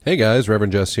Hey guys,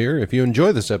 Reverend Jess here. If you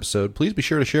enjoy this episode, please be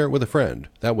sure to share it with a friend.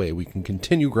 That way we can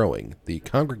continue growing the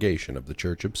congregation of the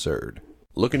Church Absurd.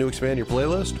 Looking to expand your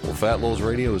playlist? Well, Fat Lowell's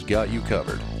Radio has got you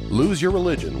covered. Lose your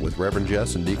religion with Reverend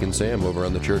Jess and Deacon Sam over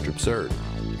on the Church Absurd.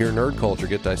 Hear nerd culture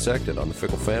get dissected on the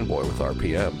Fickle Fanboy with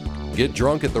RPM. Get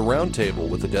drunk at the round table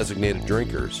with the designated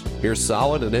drinkers. Hear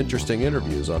solid and interesting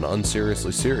interviews on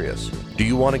Unseriously Serious. Do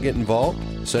you want to get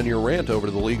involved? Send your rant over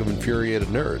to the League of Infuriated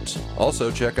Nerds.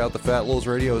 Also, check out the Fat Lowell's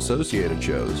Radio Associated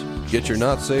shows. Get your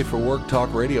not safe for work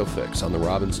talk radio fix on the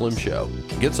Rob and Slim Show.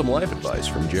 Get some life advice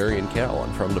from Jerry and Cal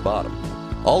on From the Bottom.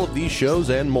 All of these shows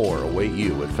and more await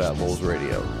you at Fat Lowell's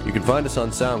Radio. You can find us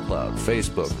on SoundCloud,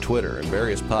 Facebook, Twitter, and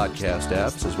various podcast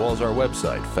apps, as well as our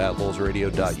website,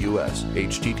 fatlowellsradio.us.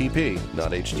 HTTP, not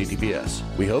HTTPS.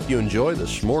 We hope you enjoy the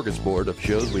smorgasbord of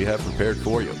shows we have prepared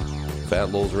for you.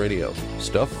 Fat Lowell's Radio,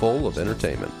 stuff full of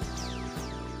entertainment.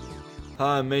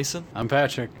 Hi, I'm Mason. I'm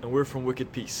Patrick. And we're from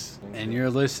Wicked Peace. And you're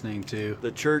listening to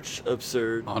The Church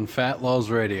Absurd on Fat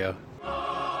Lowell's Radio.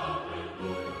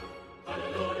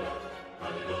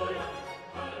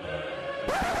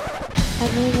 I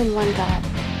believe in one God,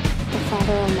 the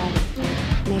Father Almighty,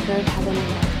 maker of heaven and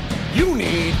earth. You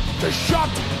need to shut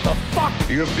the fuck up.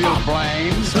 You feel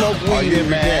flames? Smoke weed every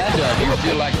day. You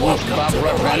feel like most Bob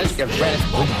Ruff get ready.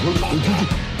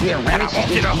 I want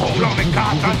you to hold on to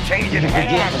God's unchanging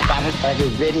hand.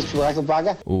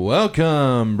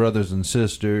 Welcome, brothers and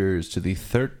sisters, to the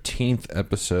 13th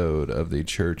episode of the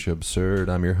Church Absurd.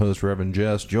 I'm your host, Reverend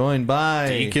Jess, joined by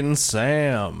Deacon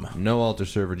Sam. No altar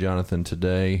server Jonathan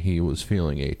today. He was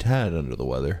feeling a tad under the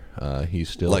weather. He's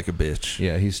still Like a bitch.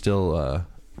 Yeah, he's still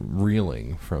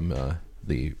reeling from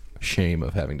the shame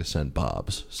of having to send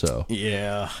Bob's. So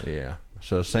Yeah.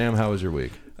 So Sam, how was your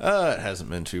week? It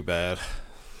hasn't been too bad.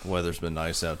 The weather's been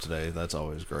nice out today. That's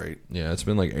always great. Yeah, it's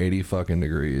been like 80 fucking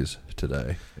degrees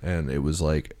today, and it was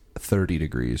like 30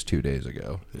 degrees 2 days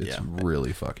ago. It's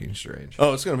really fucking strange.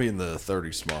 Oh, it's going to be in the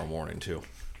 30s tomorrow morning, too.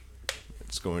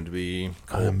 It's going to be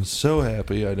cold. I'm so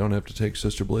happy I don't have to take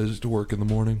Sister Blazes to work in the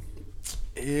morning.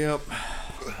 Yep.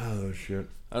 Oh, shit.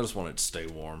 I just want it to stay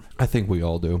warm. I think we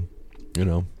all do, you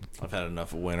know. I've had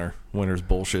enough of winter. Winter's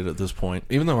bullshit at this point.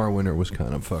 Even though our winter was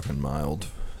kind of fucking mild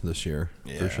this year, for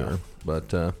Yeah. sure.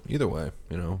 But either way,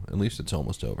 you know, at least it's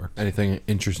almost over. Anything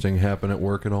interesting happen at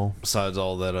work at all? Besides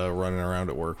all that running around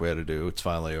at work we had to do, it's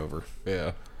finally over.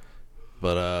 Yeah.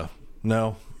 But,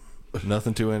 no.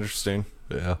 Nothing too interesting.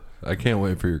 Yeah. I can't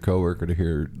wait for your coworker to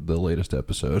hear the latest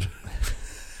episode.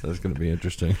 That's going to be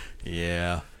interesting.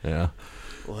 Yeah. Yeah.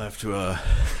 We'll have to,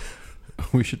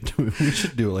 We should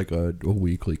do like a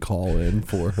weekly call in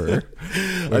for her.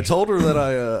 I told her that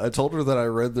I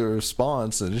read the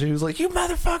response, and she was like, "You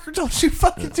motherfucker! Don't you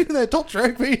fucking do that! Don't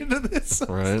drag me into this!"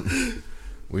 Right?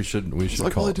 We should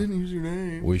Like, call. well, I didn't use your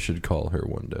name. We should call her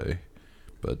one day,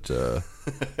 but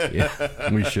yeah,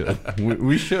 we should.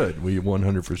 We should. We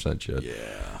 100% should. Yeah.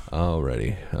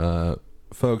 Alrighty.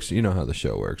 Folks, you know how the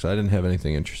show works. I didn't have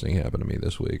anything interesting happen to me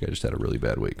this week. I just had a really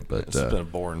bad week. But It's been a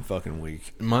boring fucking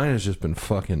week. mine has just been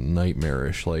fucking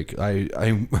nightmarish. Like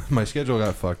my schedule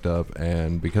got fucked up,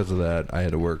 and because of that, I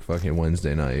had to work fucking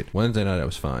Wednesday night. Wednesday night I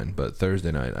was fine, but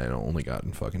Thursday night I had only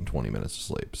gotten fucking 20 minutes of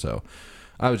sleep. So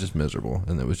I was just miserable,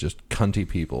 and it was just cunty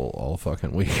people all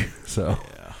fucking week. So,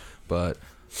 Yeah. but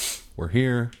we're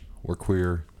here. We're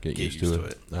queer. Get used to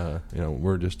it. You know,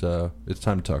 we're just, it's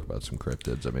time to talk about some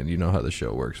cryptids. I mean, you know how the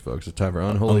show works, folks. It's time for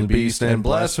Unholy Beast and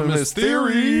Blasphemous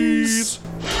Theories.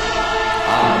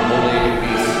 Unholy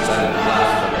Beasts and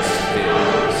Blasphemous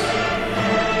Theories.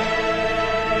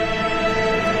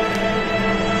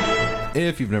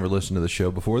 If you've never listened to the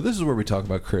show before, this is where we talk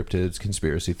about cryptids,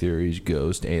 conspiracy theories,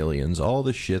 ghosts, aliens, all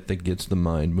the shit that gets the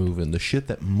mind moving, the shit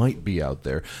that might be out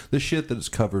there, the shit that is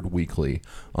covered weekly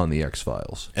on the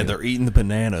X-Files. And they're eating the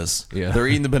bananas. Yeah. They're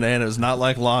eating the bananas, not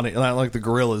like the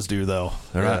gorillas do, though.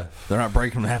 They're not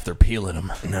breaking them in half, they're peeling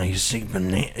them. Now you see,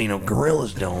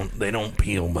 gorillas don't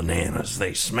peel bananas.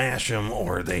 They smash them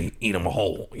or they eat them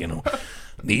whole.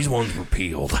 These ones were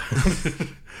peeled.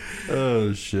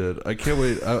 Oh shit! I can't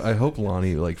wait. I hope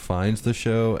Lonnie finds the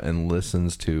show and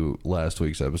listens to last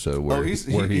week's episode where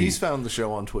He's found the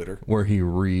show on Twitter. where he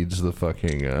reads the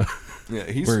fucking Yeah, where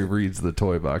he reads the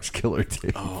Toy Box Killer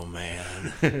tape. Oh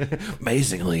man.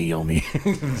 Basically, yummy.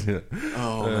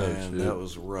 Oh man, that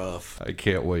was rough. I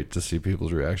can't wait to see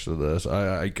people's reaction to this.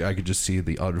 I could just see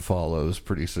the unfollows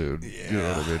pretty soon. Yeah. You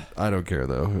know what I mean? I don't care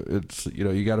though. It's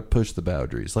you got to push the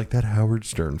boundaries, like that Howard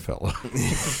Stern fella.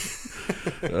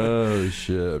 Oh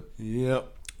shit. Yep.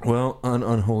 Well, on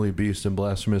Unholy Beast and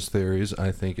Blasphemous Theories,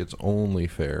 I think it's only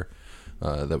fair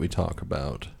that we talk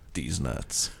about These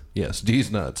nuts. Yes, D's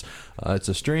nuts. It's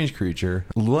a strange creature.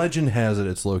 Legend has it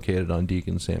it's located on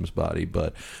Deacon Sam's body,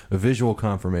 but a visual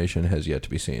confirmation has yet to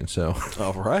be seen. So,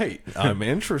 All right. I'm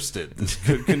interested. This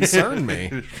could concern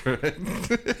me.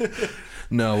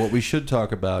 no, what we should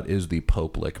talk about is the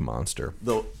Pope Lick monster.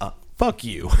 Fuck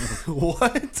you.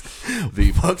 What?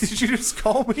 The fuck did you just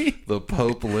call me? The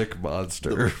Pope Lick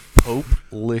monster. Pope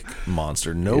lick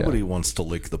monster. Nobody wants to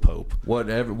lick the Pope. What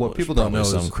people don't know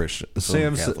is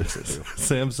Sam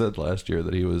said last year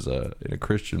that he was in a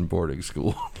Christian boarding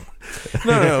school.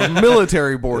 No,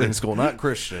 military boarding school, not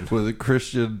Christian. With a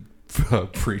Christian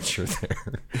preacher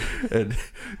there, and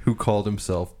who called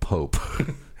himself Pope.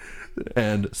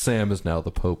 And Sam is now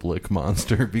the Pope Lick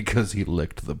monster because he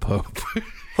licked the Pope.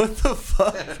 What the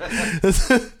fuck?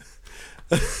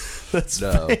 That's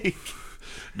fake.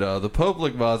 No, the Pope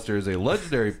Lick monster is a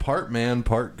legendary part man,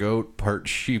 part goat, part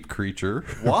sheep creature.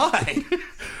 Why?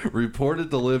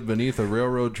 Reported to live beneath a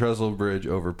railroad trestle bridge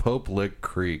over Pope Lick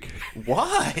Creek.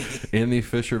 Why? In the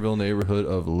Fisherville neighborhood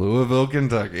of Louisville,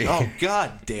 Kentucky. Oh,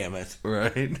 god damn it.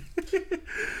 Right?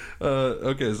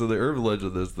 Okay, so the urban legend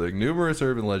of this thing. Numerous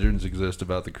urban legends exist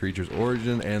about the creature's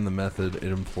origin and the method it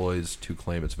employs to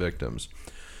claim its victims.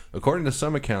 According to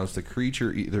some accounts, the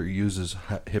creature either uses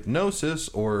hypnosis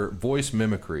or voice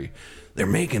mimicry. They're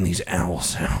making these owl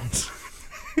sounds.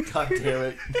 God damn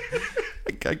it.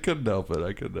 I couldn't help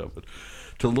it.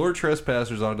 To lure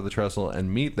trespassers onto the trestle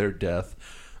and meet their death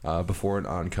before an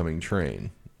oncoming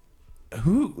train.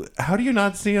 How do you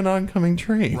not see an oncoming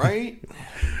train? Right?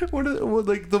 What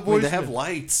like the voice? They have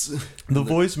lights. The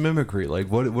voice mimicry.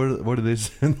 Like what do they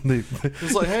say?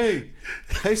 It's like,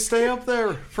 hey, stay up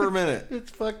there for a minute.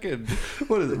 It's fucking.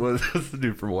 What is it? What's the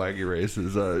dude from Wacky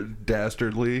Races?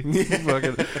 Dastardly.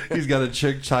 Yeah. He's got a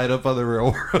chick tied up on the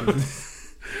railroad.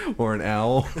 Or an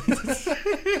owl.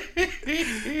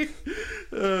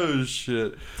 Oh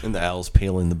shit. And the owl's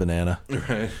peeling the banana.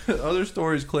 Right. Other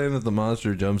stories claim that the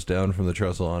monster jumps down from the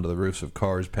trestle onto the roofs of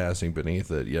cars passing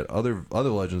beneath it, yet other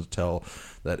legends tell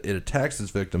that it attacks its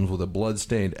victims with a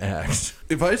blood-stained axe.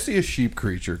 If I see a sheep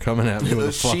creature coming at me with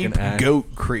a fucking axe,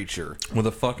 goat creature with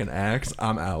a fucking axe,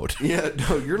 I'm out. Yeah,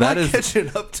 no, you're not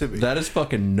catching up to me. That is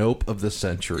fucking nope of the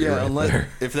century. Yeah, right unless there.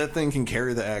 If that thing can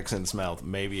carry the axe in its mouth,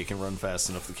 maybe it can run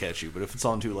fast enough to catch you. But if it's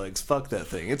on two legs, fuck that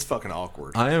thing. It's fucking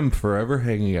awkward. I am forever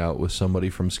hanging out with somebody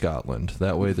from Scotland.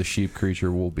 That way the sheep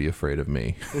creature will be afraid of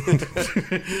me.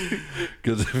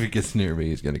 Because if he gets near me,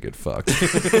 he's going to get fucked.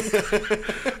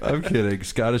 I'm kidding.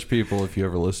 Scottish people, if you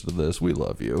ever listen to this, we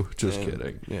love you. Just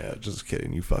kidding. Yeah, just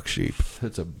kidding. You fuck sheep.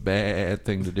 It's a bad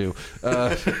thing to do.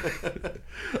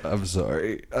 I'm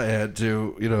sorry. I had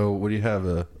to. You know, when you have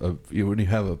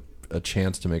a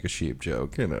chance to make a sheep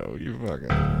joke, you know, you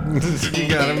fucking you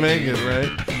gotta make it, right?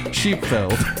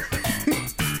 Sheepfeld.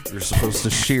 You're supposed to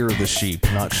shear the sheep,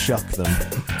 not shuck them.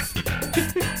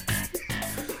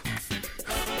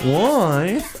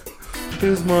 Why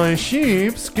is my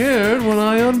sheep scared when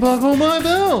I unbuckle my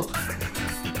belt?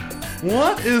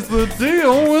 What is the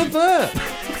deal with that?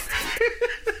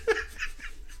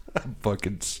 I'm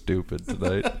fucking stupid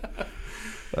tonight.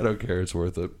 I don't care, it's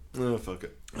worth it. Oh, fuck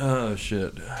it. Oh,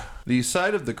 shit. The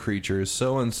sight of the creature is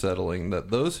so unsettling that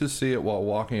those who see it while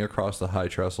walking across the high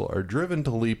trestle are driven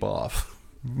to leap off.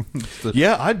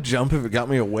 Yeah, I'd jump if it got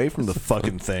me away from the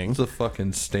fucking thing. It's a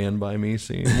fucking Stand By Me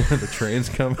scene where the train's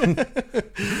coming.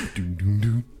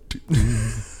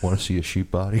 Want to see a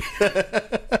sheep body?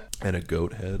 And a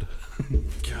goat head.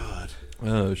 God.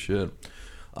 Oh, shit.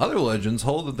 Other legends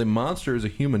hold that the monster is a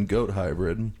human-goat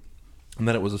hybrid, and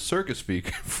that it was a circus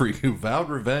freak who vowed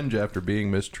revenge after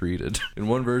being mistreated. In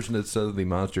one version, it said that the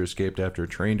monster escaped after a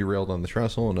train derailed on the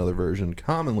trestle. Another version,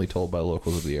 commonly told by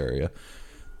locals of the area.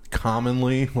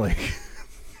 Commonly? Like...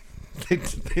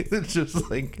 it's just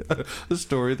like a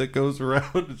story that goes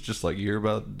around. It's just like you hear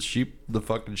about sheep, the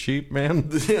fucking sheep, man.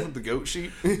 The goat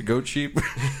sheep? The goat sheep.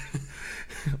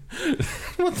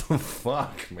 What the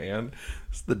fuck, man?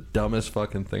 It's the dumbest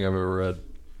fucking thing I've ever read.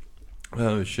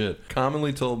 Oh, shit.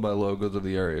 Commonly told by locals of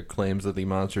the area, claims that the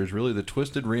monster is really the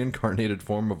twisted reincarnated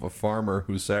form of a farmer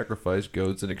who sacrificed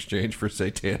goats in exchange for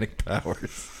satanic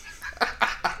powers.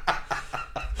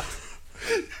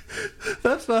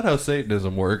 That's not how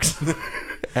Satanism works.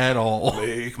 At all.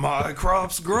 Make my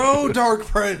crops grow, Dark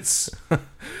Prince.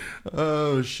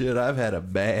 Oh, shit. I've had a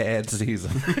bad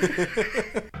season.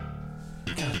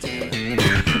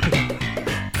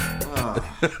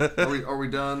 Are we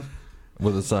done?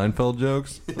 With the Seinfeld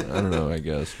jokes? I don't know, I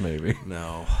guess. Maybe.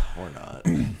 No, we're not.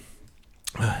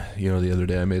 You know, the other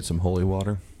day I made some holy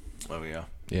water. Oh, yeah.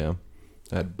 Yeah.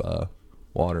 I had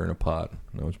water in a pot,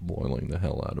 and I was boiling the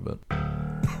hell out of it.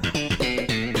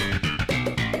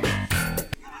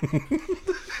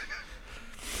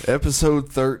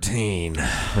 Episode 13.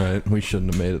 Right? We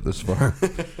shouldn't have made it this far.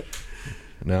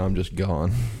 Now I'm just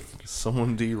gone.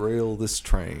 Someone derail this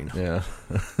train. Yeah.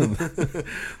 The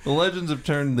legends have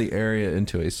turned the area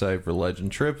into a site for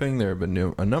legend tripping. There have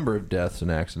been a number of deaths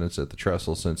and accidents at the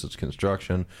trestle since its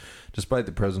construction, despite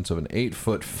the presence of an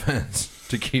 8-foot fence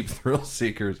to keep thrill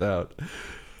seekers out.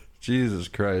 Jesus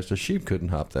Christ, a sheep couldn't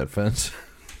hop that fence.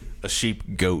 A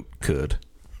sheep goat could.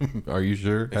 Are you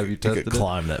sure? Have you tested it?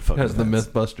 Climb that fucking Has the fence.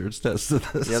 Mythbusters tested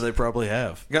this? Yeah, they probably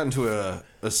have. Got into a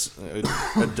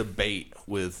debate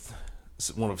with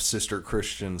one of Sister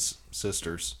Christian's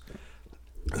sisters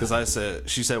because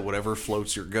she said whatever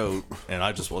floats your goat, and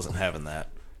I just wasn't having that.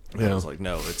 Yeah. I was like,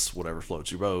 no, it's whatever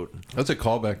floats your boat. That's a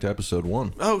callback to episode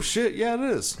 1. Oh shit, yeah, it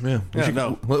is. Yeah.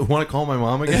 No. Want to call my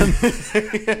mom again?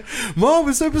 Mom,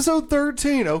 it's episode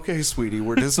 13. Okay, sweetie,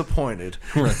 we're disappointed.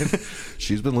 Right.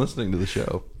 She's been listening to the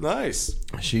show. Nice.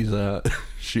 She's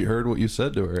she heard what you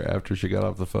said to her after she got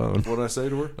off the phone. What'd I say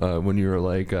to her? When you were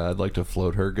like, I'd like to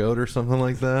float her goat or something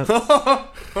like that.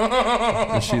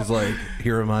 And she's like,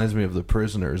 he reminds me of the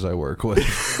prisoners I work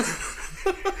with.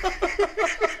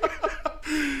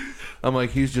 I'm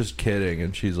like, he's just kidding.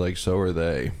 And she's like, so are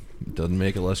they. Doesn't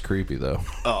make it less creepy, though.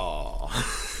 Oh.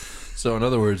 So, in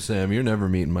other words, Sam, you're never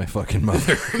meeting my fucking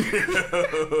mother.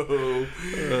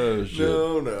 Oh, shit.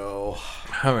 No.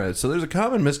 All right, so there's a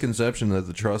common misconception that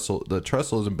the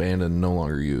trestle is abandoned and no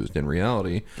longer used. In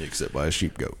reality, Except by a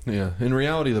sheep goat. yeah, in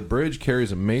reality, the bridge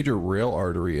carries a major rail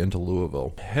artery into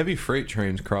Louisville. Heavy freight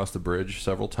trains cross the bridge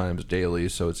several times daily,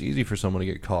 so it's easy for someone to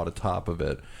get caught atop of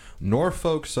it.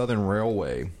 Norfolk Southern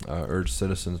Railway urged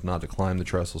citizens not to climb the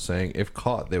trestle, saying if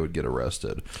caught, they would get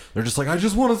arrested. They're just like, I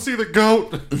just want to see the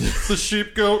goat, the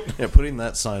sheep goat. Yeah, putting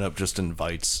that sign up just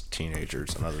invites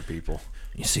teenagers and other people.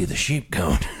 You see, the sheep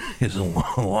goat is a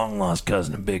long-lost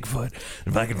cousin of Bigfoot.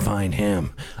 If I can find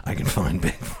him, I can find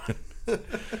Bigfoot.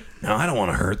 Now, I don't want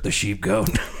to hurt the sheep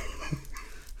goat.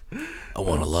 I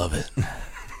want to love it.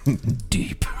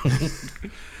 Deep.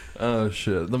 Oh,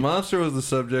 shit. The monster was the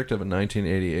subject of a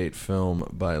 1988 film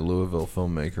by Louisville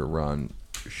filmmaker Ron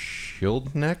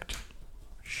Schildknecht,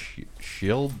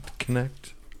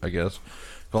 I guess,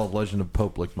 called Legend of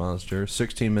Poplick Monster.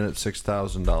 16-minute,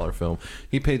 $6,000 film.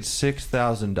 He paid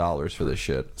 $6,000 for this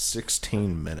shit.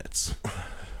 16 minutes.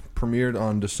 Premiered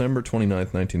on December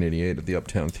 29th, 1988 at the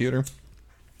Uptown Theater.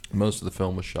 Most of the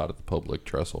film was shot at the Poplick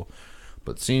Trestle,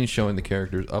 but scenes showing the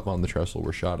characters up on the trestle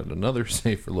were shot at another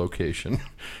safer location.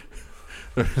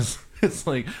 It's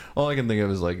like, all I can think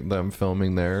of is like them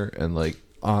filming there and like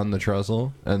on the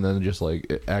trestle, and then just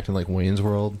like acting like Wayne's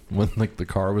World when like the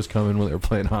car was coming when they were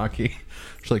playing hockey.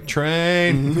 It's like,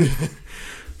 train,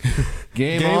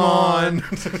 game on.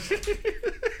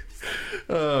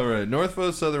 All right.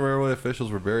 Norfolk Southern Railway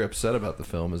officials were very upset about the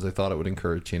film as they thought it would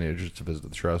encourage teenagers to visit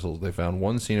the trestles. They found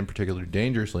one scene in particular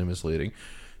dangerously misleading.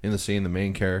 In the scene, the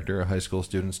main character, a high school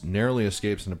student, narrowly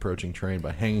escapes an approaching train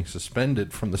by hanging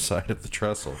suspended from the side of the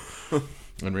trestle.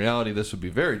 In reality, this would be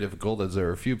very difficult, as there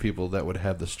are few people that would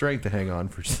have the strength to hang on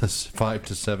for the 5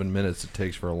 to 7 minutes it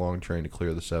takes for a long train to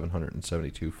clear the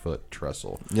 772-foot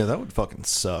trestle. Yeah, that would fucking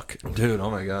suck. Dude, oh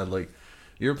my god, like,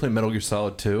 you ever play Metal Gear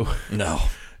Solid 2? No.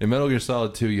 In Metal Gear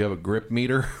Solid 2, you have a grip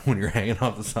meter when you're hanging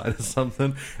off the side of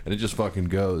something, and it just fucking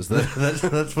goes.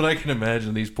 That's what I can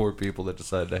imagine these poor people that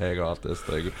decide to hang off this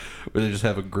thing, where they just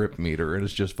have a grip meter, and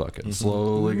it's just fucking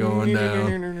slowly going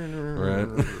down. Right?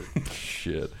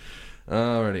 Shit.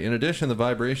 Alrighty. In addition, the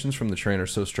vibrations from the train are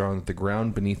so strong that the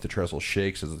ground beneath the trestle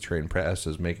shakes as the train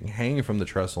passes, making hanging from the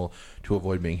trestle to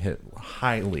avoid being hit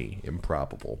highly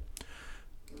improbable.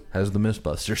 Has the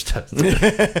Mythbusters tested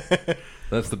it?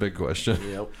 That's the big question.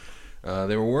 Yep.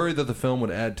 They were worried that the film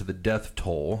would add to the death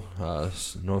toll.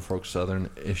 Norfolk Southern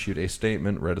issued a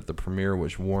statement read at the premiere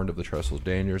which warned of the trestle's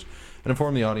dangers and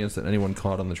informed the audience that anyone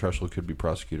caught on the trestle could be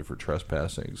prosecuted for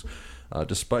trespassings.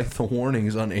 Despite the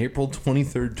warnings, on April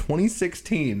 23rd,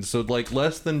 2016, so like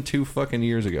less than 2 fucking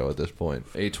years ago at this point,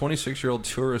 a 26-year-old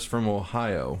tourist from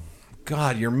Ohio,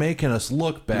 God, you're making us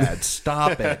look bad,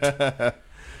 stop it,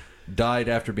 died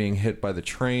after being hit by the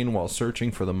train while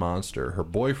searching for the monster. Her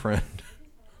boyfriend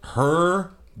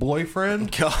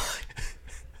God.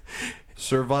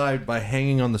 survived by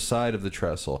hanging on the side of the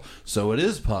trestle. So it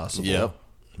is possible. Yep.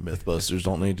 Mythbusters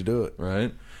don't need to do it.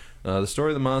 Right? The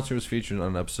story of the monster was featured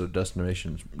on an episode of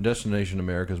Destination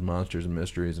America's Monsters and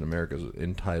Mysteries in America's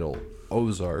entitled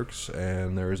Ozarks,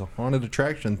 and there is a haunted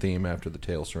attraction theme after the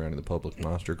tale surrounding the Poplick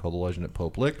monster called The Legend at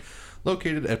Poplick,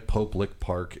 located at Poplick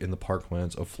Park in the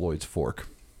parklands of Floyd's Fork.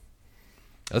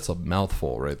 That's a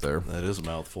mouthful right there. That is a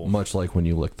mouthful. Much like when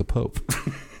you lick the Pope.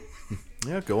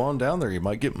 Yeah, go on down there. You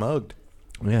might get mugged.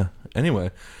 Yeah.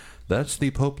 Anyway, that's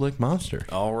the Pope Lick monster.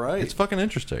 All right. It's fucking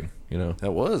interesting, you know.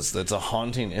 That's a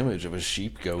haunting image of a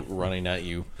sheep goat running at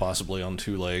you, possibly on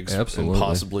two legs. Absolutely. And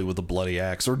possibly with a bloody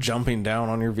axe, or jumping down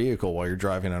on your vehicle while you're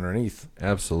driving underneath.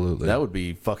 Absolutely. That would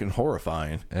be fucking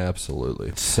horrifying.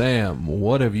 Absolutely. Sam,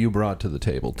 what have you brought to the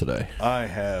table today? I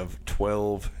have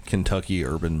 12 Kentucky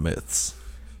urban myths.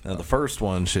 Now, the first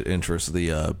one should interest the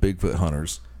Bigfoot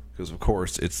hunters, because, of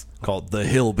course, it's called the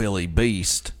Hillbilly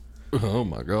Beast. Oh,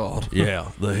 my God. Yeah,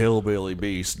 the Hillbilly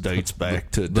Beast dates back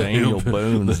to Daniel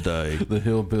Boone's day. The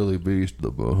Hillbilly Beast,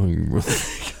 the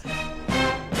behemoth.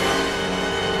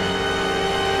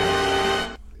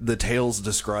 The tales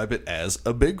describe it as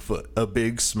a Bigfoot, a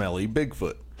big, smelly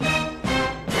Bigfoot.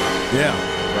 Yeah,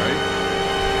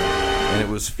 right? And it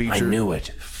was featured... I knew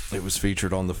it. It was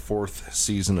featured on the 4th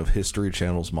season of History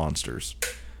Channel's Monsters.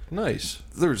 Nice.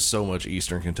 There's so much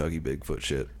Eastern Kentucky Bigfoot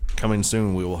shit. Coming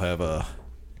soon, we will have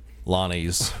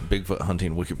Lonnie's Bigfoot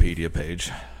hunting Wikipedia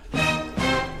page.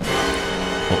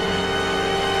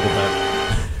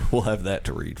 We'll have that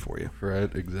to read for you.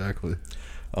 Right, exactly.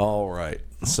 All right.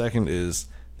 Second is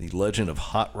the legend of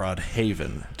Hot Rod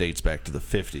Haven. Dates back to the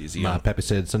 50s. My pappy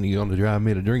said, son, you're going to drive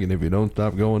me to drinking if you don't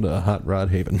stop going to Hot Rod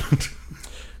Haven.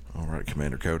 All right,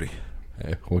 Commander Cody.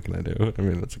 Hey, what can I do? I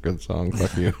mean, that's a good song.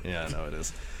 Fuck you. Yeah, I know it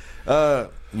is.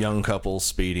 Young couple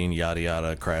speeding, yada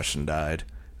yada, crashed and died.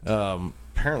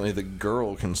 Apparently, the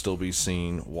girl can still be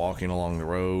seen walking along the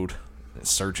road,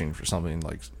 searching for something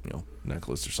like,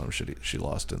 necklace or some shit she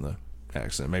lost in the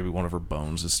accident. Maybe one of her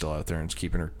bones is still out there and it's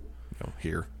keeping her,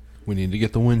 here. We need to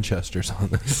get the Winchesters on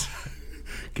this.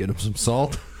 Get them some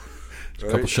salt,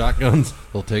 a couple shotguns.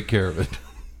 They'll take care of it.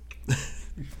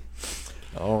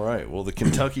 All right. Well, the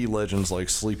Kentucky legends like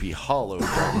Sleepy Hollow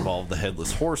don't involve the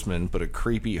Headless Horseman, but a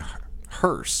creepy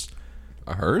hearse.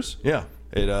 A hearse? Yeah.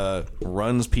 It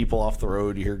runs people off the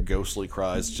road. You hear ghostly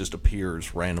cries, just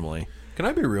appears randomly. Can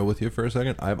I be real with you for a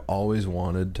second? I've always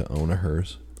wanted to own a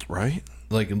hearse. Right?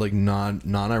 Like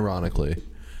non-ironically.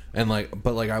 And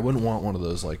but I wouldn't want one of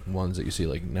those ones that you see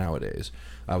nowadays.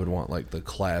 I would want the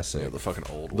classic, the fucking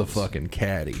old ones. the fucking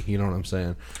caddy. You know what I'm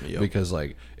saying? Yep. Because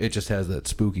it just has that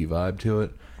spooky vibe to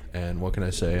it. And what can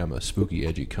I say? I'm a spooky,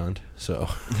 edgy cunt. So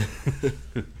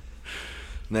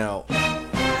now,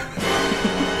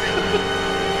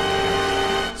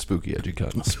 spooky, edgy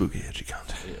cunt. spooky edgy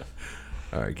cunt. Yeah.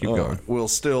 All right, keep going. Well,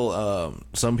 still,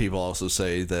 some people also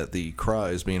say that the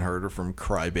cries being heard are from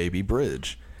Crybaby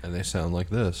Bridge. And they sound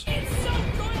like this.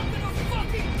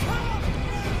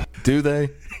 Do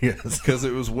they? Yes. Because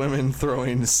it was women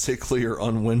throwing sickly or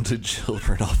unwanted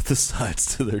children off the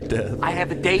sides to their death. I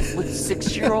have a date with a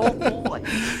 6-year-old boy.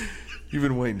 You've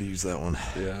been waiting to use that one.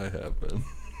 Yeah, I have been.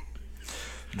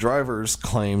 Drivers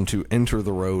claim to enter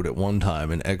the road at one time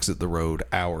and exit the road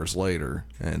hours later,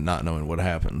 and not knowing what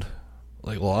happened.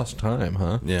 Lost time,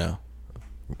 huh? Yeah.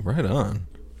 Right on.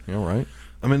 You all right?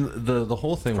 I mean, the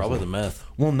whole thing. Probably the meth.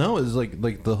 Well, no, is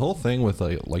the whole thing with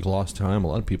like lost time. A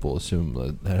lot of people assume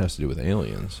that has to do with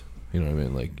aliens. You know what I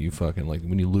mean? You fucking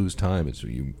when you lose time, it's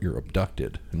you're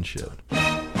abducted and shit. It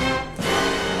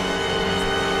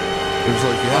was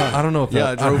yeah, I don't know if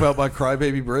I drove out by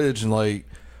Crybaby Bridge and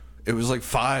it was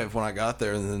 5 when I got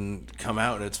there, and then come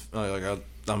out and it's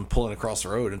I'm pulling across the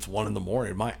road and it's 1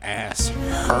 a.m. My ass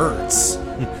hurts.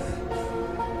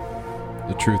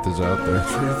 The truth is out there.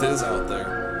 The truth is out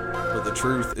there, but the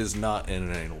truth is not in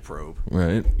an anal probe.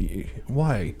 Right?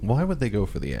 Why? Why would they go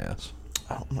for the ass?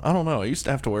 I don't know. I used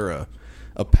to have to wear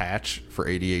a patch for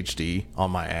ADHD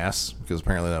on my ass because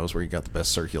apparently that was where you got the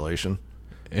best circulation.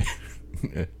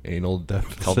 Anal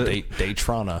deficit. Called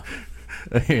Daytrana.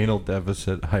 Anal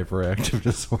deficit hyperactive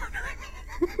disorder.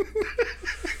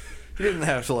 You didn't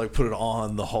have to put it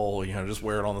on the hole, just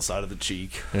wear it on the side of the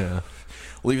cheek. Yeah.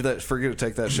 Forget to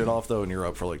take that shit off though, and you're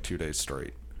up for 2 days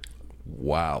straight.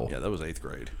 Wow. Yeah, that was 8th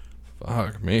grade.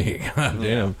 Fuck me. God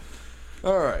damn.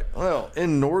 All right. Well,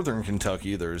 in northern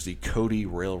Kentucky, there's the Cody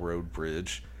Railroad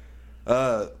Bridge.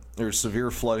 There's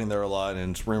severe flooding there a lot,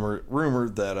 and it's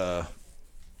rumored that a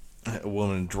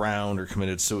woman drowned or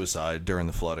committed suicide during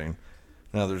the flooding.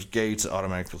 Now, there's gates that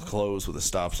automatically close with a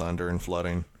stop sign during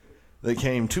flooding. They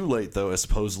came too late, though, as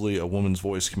supposedly a woman's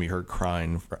voice can be heard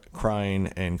crying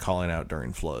and calling out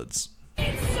during floods.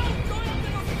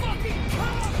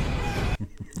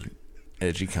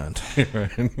 Edgy cunt.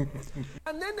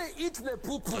 And then they eat their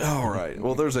poo-poo. All right.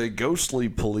 Well, there's a ghostly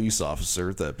police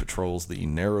officer that patrols the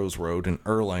Narrows Road in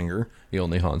Erlanger. He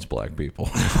only haunts black people.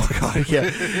 Oh God,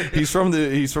 yeah. He's from the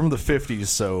 50s,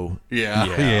 so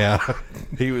Yeah.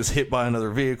 He was hit by another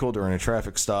vehicle during a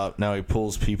traffic stop. Now he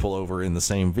pulls people over in the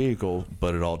same vehicle,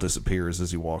 but it all disappears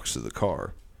as he walks to the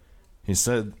car. He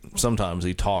said sometimes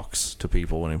he talks to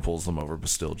people when he pulls them over, but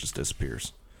still just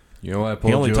disappears. You know why I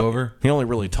pulled you over? He only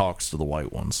really talks to the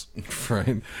white ones.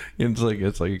 Right. It's like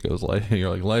it goes like you're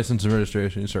like license and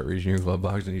registration. You start reaching your glove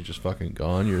box and he's just fucking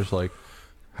gone. You're just like,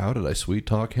 how did I sweet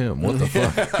talk him? What the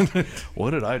fuck?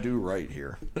 What did I do right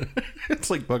here? It's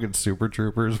like fucking Super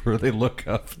Troopers where they look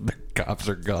up, and the cops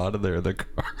are gone, and they're in the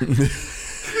car.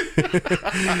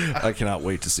 I cannot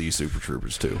wait to see Super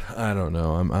Troopers 2. I don't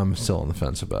know. I'm still on the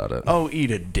fence about it. Oh,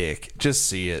 eat a dick. Just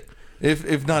see it.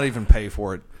 If not even pay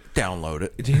for it, download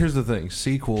it. Here's the thing: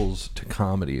 sequels to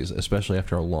comedies, especially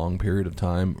after a long period of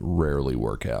time, rarely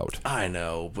work out. I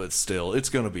know, but still, it's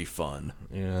gonna be fun.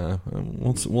 Yeah,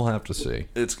 we'll have to see.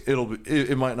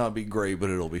 It might not be great, but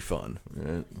it'll be fun.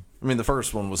 I mean, the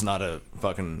first one was not a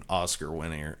fucking Oscar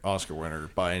winner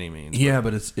by any means. Yeah,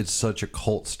 but it's such a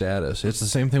cult status. It's the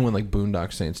same thing when like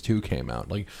Boondock Saints 2 came out.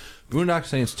 Like Boondock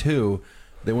Saints 2,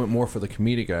 they went more for the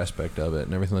comedic aspect of it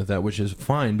and everything like that, which is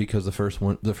fine because the first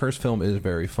film is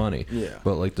very funny. Yeah.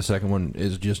 But like the second one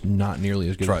is just not nearly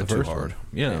as good as the first one.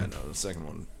 Yeah. No, the second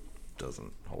one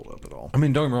doesn't hold up at all. I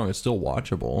mean, don't get me wrong, it's still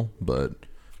watchable, but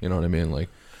you know what I mean? Like,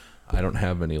 I don't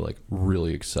have any like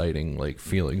really exciting like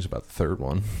feelings about the third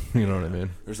one. You know what I mean?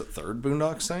 There's a third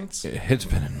Boondock Saints? It's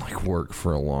been in like work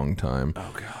for a long time.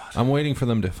 Oh god. I'm waiting for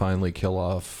them to finally kill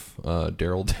off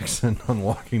Daryl Dixon on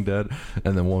Walking Dead,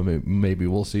 and then maybe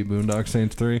we'll see Boondock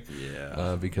Saints 3.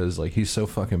 Yeah. Because like he's so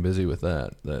fucking busy with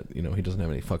that you know he doesn't have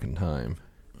any fucking time.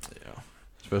 Yeah.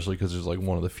 Especially because there's like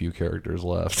one of the few characters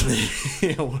left.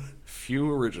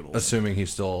 Few originals. Assuming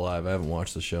he's still alive. I haven't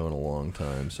watched the show in a long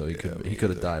time, so he could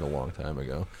have died a long time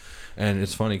ago. And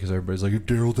it's funny because everybody's like, if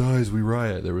Daryl dies, we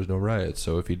riot. There was no riot.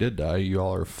 So if he did die, you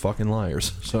all are fucking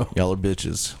liars. So y'all are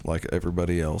bitches like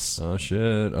everybody else. Oh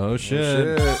shit.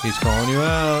 He's calling you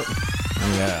out.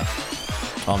 Yeah.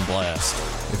 On blast.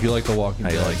 If you like The Walking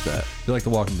Dead. How you like that? If you like The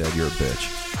Walking Dead, you're a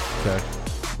bitch. Okay?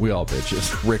 We all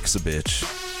bitches. Rick's a bitch.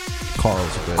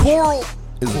 Carl's a bitch.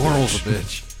 Coral's a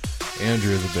bitch.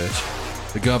 Andrew's a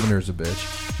bitch. The governor's a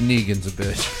bitch. Negan's a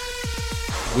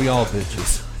bitch. We all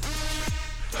bitches.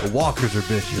 The walkers are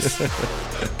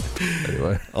bitches.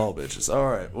 Anyway. All bitches. All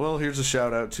right. Well, here's a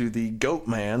shout out to the goat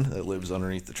man that lives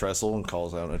underneath the trestle and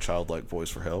calls out in a childlike voice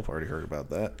for help. Already heard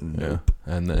about that. Nope.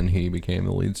 Yeah. And then he became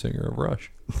the lead singer of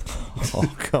Rush.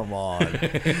 Oh, come on.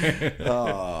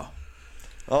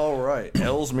 All right.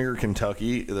 Ellesmere,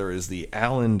 Kentucky. There is the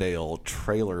Allendale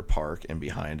Trailer Park, and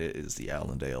behind it is the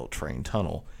Allendale Train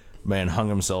Tunnel. Man hung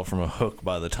himself from a hook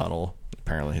by the tunnel.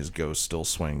 Apparently his ghost still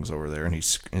swings over there, and he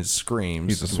screams.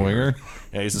 He's a swinger?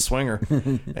 Yeah, he's a swinger.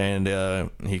 And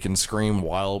he can scream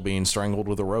while being strangled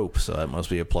with a rope, so that must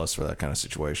be a plus for that kind of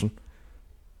situation.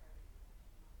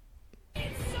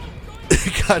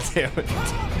 God damn it.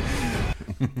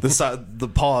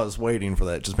 The pause waiting for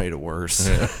that just made it worse.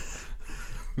 Yeah.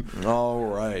 All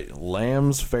right.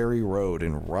 Lambs Ferry Road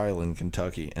in Ryland,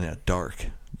 Kentucky, in a dark,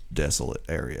 desolate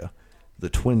area. The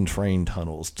twin train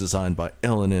tunnels designed by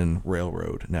L&N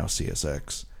Railroad, now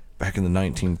CSX, back in the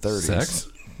 1930s. Sex?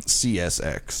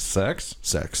 CSX. Sex?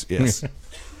 Sex, yes.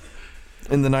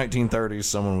 In the 1930s,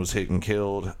 someone was hit and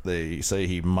killed. They say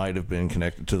he might have been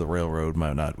connected to the railroad,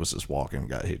 might not, was just walking,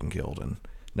 got hit and killed, and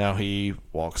now he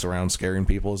walks around scaring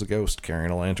people as a ghost,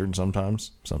 carrying a lantern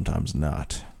sometimes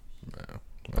not. No.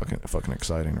 Fucking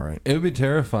exciting, right? It would be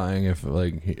terrifying if,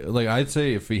 like I'd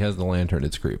say if he has the lantern,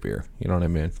 it's creepier. You know what I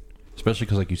mean? Especially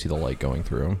because, like, you see the light going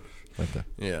through him. Like that.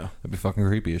 Yeah. That'd be fucking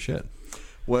creepy as shit.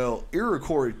 Well,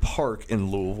 Iroquois Park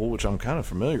in Louisville, which I'm kind of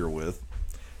familiar with,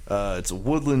 it's a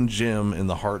woodland gym in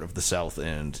the heart of the South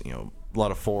End. You know, a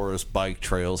lot of forest, bike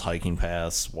trails, hiking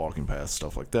paths, walking paths,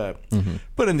 stuff like that. Mm-hmm.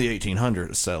 But in the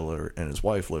 1800s, a settler and his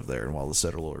wife lived there, and while the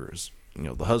settlers,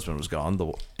 the husband was gone,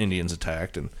 the Indians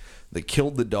attacked, and they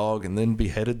killed the dog and then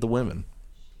beheaded the women.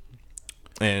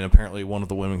 And apparently one of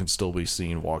the women can still be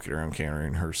seen walking around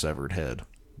carrying her severed head.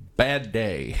 Bad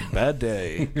day. Bad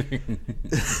day.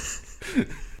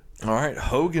 All right,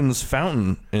 Hogan's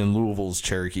Fountain in Louisville's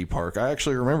Cherokee Park. I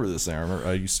actually remember this thing.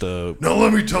 I used to... Now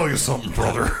let me tell you something,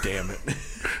 brother. Damn it.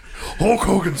 Hulk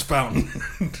Hogan's Fountain.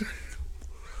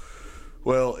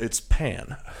 Well, it's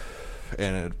Pan.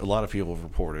 And a lot of people have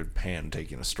reported Pan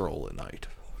taking a stroll at night.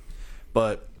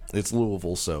 But it's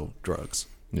Louisville, so drugs.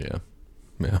 Yeah.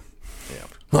 Yeah. Yeah.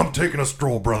 I'm taking a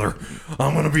stroll, brother.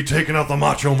 I'm going to be taking out the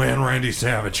Macho Man Randy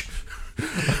Savage.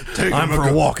 I'm for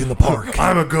a walk in the park.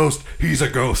 I'm a ghost. He's a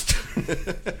ghost.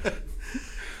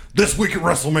 This week at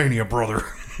WrestleMania, brother.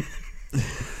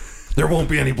 There won't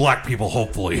be any black people,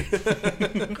 hopefully.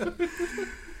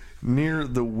 Near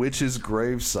the witch's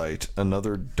gravesite,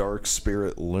 another dark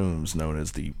spirit looms known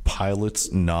as the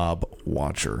Pilot's Knob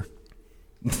Watcher.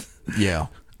 Yeah.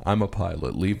 I'm a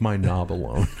pilot. Leave my knob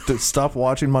alone. Stop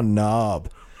watching my knob.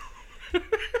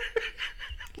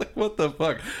 Like, what the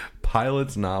fuck?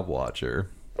 Pilot's knob watcher.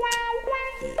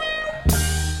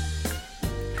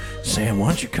 Sam, why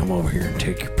don't you come over here and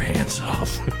take your pants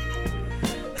off?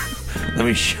 Let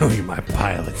me show you my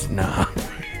pilot's knob.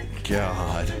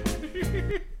 God.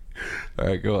 All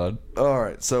right, go on. All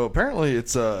right. So apparently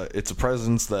it's a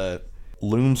presence that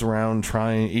looms around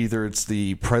trying, either it's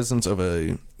the presence of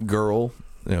a girl,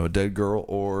 a dead girl,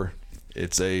 or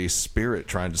it's a spirit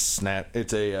trying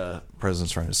to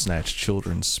presence trying to snatch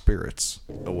children's spirits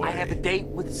away. I have a date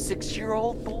with a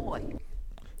 6-year-old boy.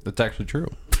 That's actually true.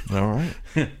 All right.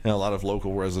 And a lot of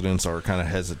local residents are kind of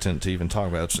hesitant to even talk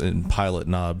about it in Pilot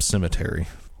Knob Cemetery.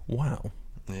 Wow.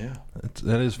 Yeah.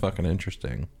 That is fucking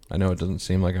interesting. I know it doesn't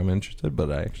seem like I'm interested,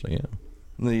 but I actually am.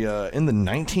 In the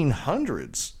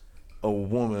 1900s, a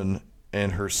woman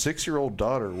and her 6-year-old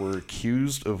daughter were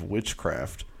accused of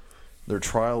witchcraft. Their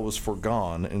trial was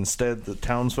foregone. Instead, the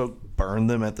townsfolk burned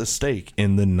them at the stake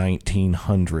in the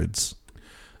 1900s.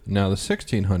 Now, the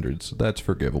 1600s, that's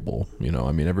forgivable.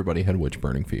 Everybody had witch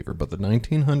burning fever, but the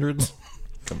 1900s?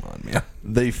 Come on, man.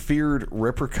 They feared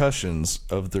repercussions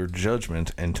of their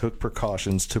judgment and took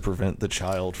precautions to prevent the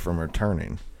child from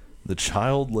returning. The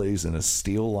child lays in a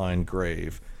steel-lined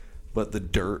grave, but the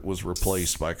dirt was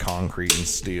replaced by concrete and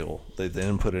steel. They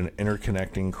then put an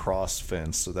interconnecting cross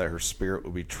fence so that her spirit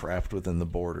would be trapped within the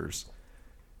borders.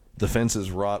 The fence is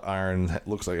wrought iron. It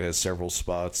looks like it has several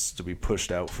spots to be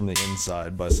pushed out from the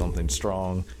inside by something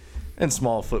strong, and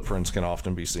small footprints can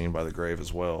often be seen by the grave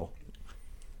as well.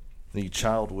 The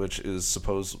child witch is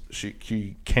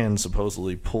she can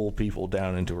supposedly pull people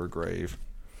down into her grave.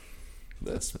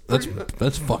 That's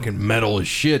fucking metal as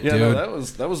shit, yeah, dude. No,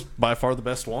 that was by far the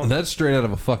best one. That's straight out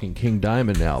of a fucking King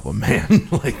Diamond album, man.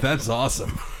 Like, that's awesome.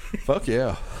 Fuck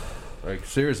yeah. Like,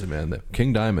 seriously, man.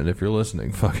 King Diamond, if you're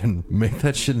listening, fucking make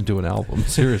that shit into an album.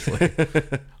 Seriously.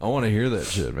 I want to hear that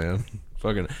shit, man.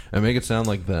 Fucking, and make it sound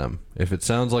like them. If it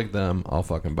sounds like them, I'll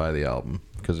fucking buy the album.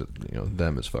 Because,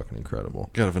 them is fucking incredible.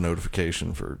 Got a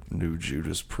notification for new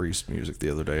Judas Priest music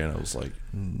the other day, and I was like,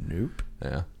 nope.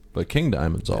 Yeah. But King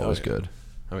Diamond's always good.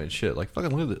 I mean, shit, like,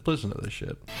 fucking listen to this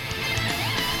shit.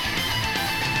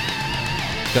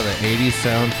 It's got an 80s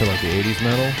sound for, like, the 80s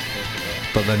metal,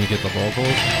 but then you get the vocals.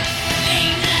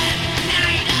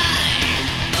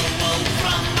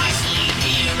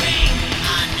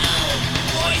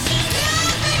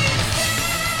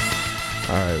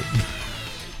 Alright.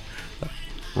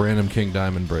 Random King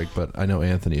Diamond break, but I know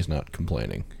Anthony's not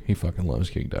complaining. He fucking loves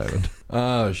King Diamond.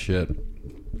 Oh, shit.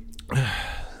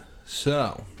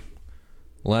 So,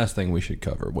 last thing we should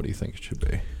cover. What do you think it should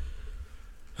be?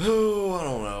 Oh, I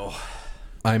don't know.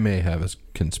 I may have a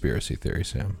conspiracy theory,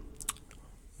 Sam.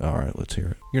 All right, let's hear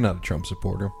it. You're not a Trump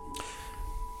supporter.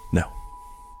 No.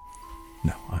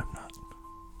 No, I'm not.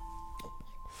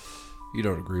 You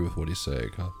don't agree with what he's saying,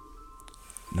 huh?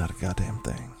 Not a goddamn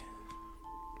thing.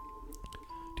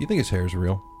 Do you think his hair is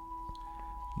real?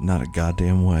 Not a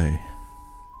goddamn way.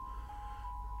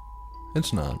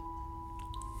 It's not.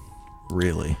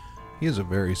 Really? He has a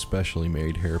very specially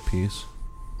made hairpiece.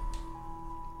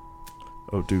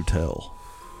 Oh, do tell.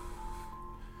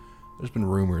 There's been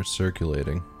rumors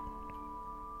circulating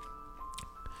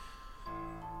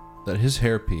that his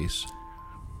hairpiece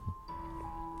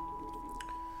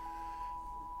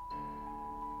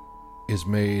is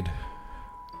made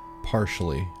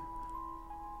partially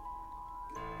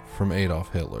from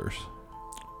Adolf Hitler's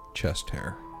chest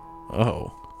hair.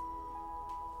 Oh.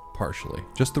 Partially.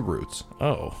 Just the roots.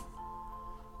 Oh.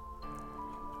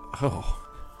 Oh.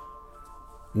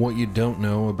 What you don't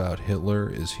know about Hitler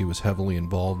is he was heavily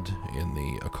involved in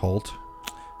the occult.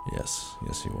 Yes.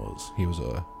 Yes, he was. He was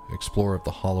a explorer of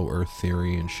the Hollow Earth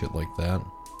theory and shit like that.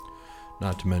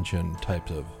 Not to mention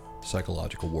types of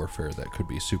psychological warfare that could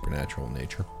be supernatural in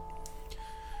nature.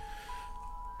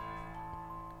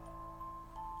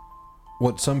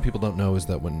 What some people don't know is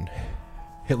that when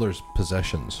Hitler's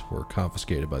possessions were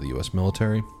confiscated by the U.S.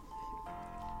 military,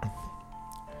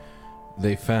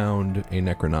 they found a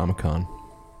Necronomicon.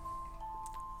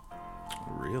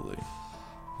 Really?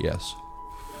 Yes.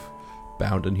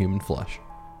 Bound in human flesh.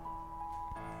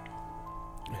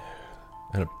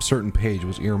 And a certain page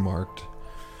was earmarked,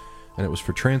 and it was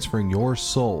for transferring your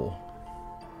soul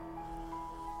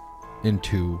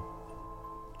into,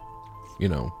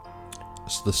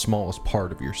 the smallest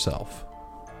part of yourself.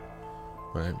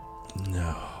 Right?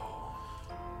 No.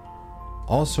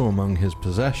 Also among his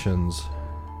possessions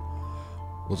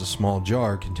was a small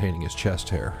jar containing his chest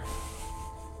hair.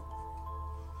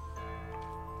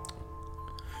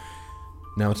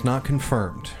 Now, it's not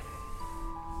confirmed,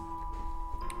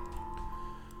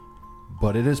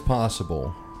 But it is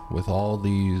possible with all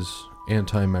these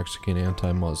anti-Mexican,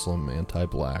 anti-Muslim,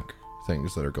 anti-black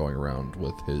things that are going around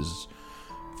with his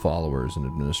followers and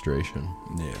administration.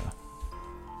 Yeah.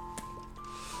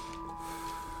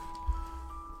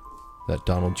 That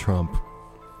Donald Trump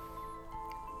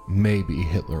may be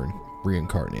Hitler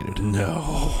reincarnated.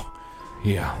 No.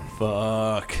 Yeah.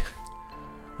 Fuck.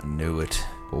 I knew it.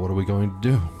 But what are we going to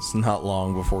do? It's not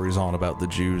long before he's on about the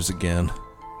Jews again.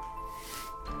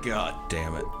 God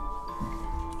damn it.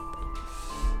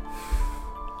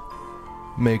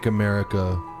 Make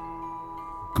America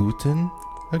Guten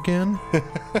again?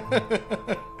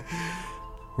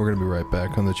 We're going to be right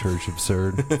back on the Church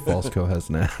Absurd. Falsco has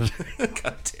an ad.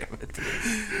 God damn it.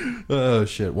 Oh,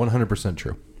 shit. 100%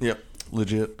 true. Yep.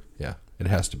 Legit. Yeah, it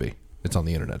has to be. It's on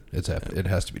the internet. It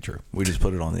has to be true. We just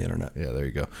put it on the internet. Yeah, there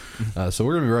you go. So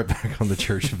we're going to be right back on the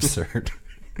Church Absurd.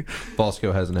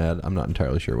 Falsco has an ad. I'm not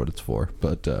entirely sure what it's for,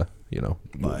 but,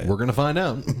 we're going to find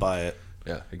out. Buy it.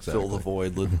 Yeah, exactly. Fill the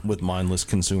void with mindless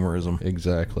consumerism.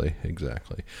 Exactly.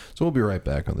 So we'll be right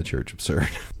back on the Church Absurd.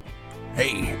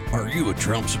 Hey, are you a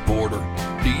Trump supporter?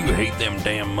 Do you hate them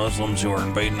damn Muslims who are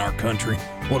invading our country?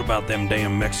 What about them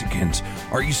damn Mexicans?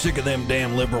 Are you sick of them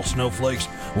damn liberal snowflakes?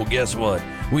 Well, guess what?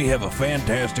 We have a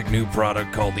fantastic new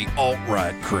product called the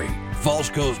Alt-Right Crate.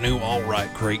 Falsco's new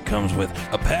Alt-Right Crate comes with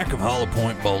a pack of hollow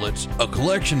point bullets, a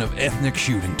collection of ethnic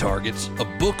shooting targets, a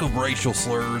book of racial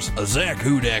slurs, a Zach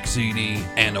Hudak CD,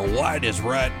 and a White is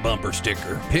Right bumper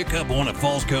sticker. Pick up one of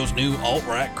Falsco's new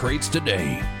Alt-Right Crates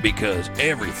today, because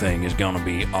everything is gonna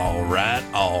be alright,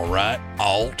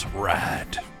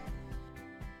 alt-right.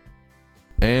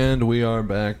 And we are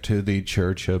back to the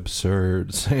Church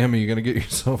Absurd. Sam, are you going to get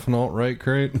yourself an alt-right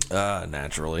crate?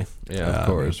 Naturally. Yeah, of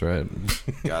course, right?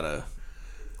 Gotta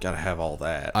have all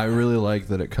that. I really like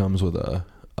that it comes with a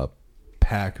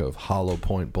pack of hollow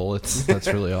point bullets. That's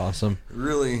really awesome.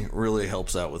 Really, really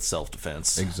helps out with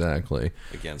self-defense. Exactly.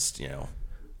 Against, yeah,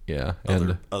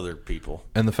 other people.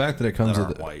 And the fact that it comes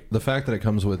with white. The fact that it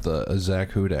comes with a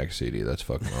Zach Hudak CD, that's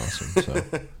fucking awesome. So,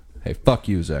 hey, fuck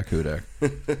you, Zach Hudak.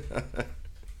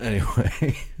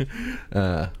 Anyway,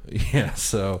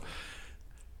 so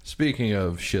speaking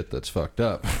of shit that's fucked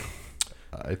up,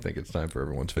 I think it's time for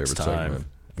everyone's favorite segment.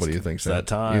 What do you think, Sam? It's that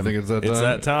time. You think it's that time? It's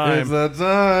that time. It's that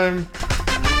time.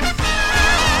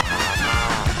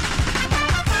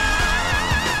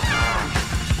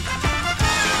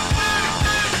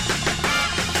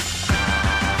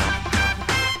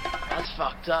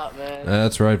 Up, man.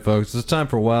 That's right, folks. It's time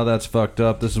for Wow, That's Fucked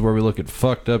Up. This is where we look at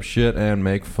fucked up shit and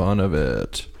make fun of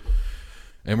it.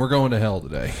 And we're going to hell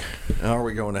today. How are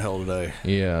we going to hell today?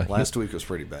 Yeah. Last week was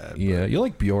pretty bad. Yeah. You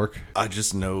like Bjork? I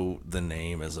just know the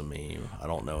name as a meme. I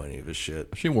don't know any of his shit.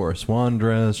 She wore a swan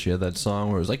dress. She had that song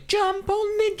where it was like, jump,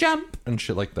 only jump, and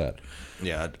shit like that.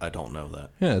 Yeah, I don't know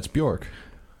that. Yeah, it's Bjork.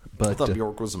 But, I thought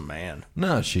Bjork was a man.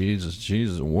 No,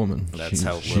 she's a woman. That's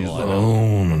how little she's I a know.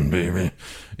 woman, baby.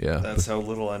 Yeah. That's how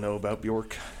little I know about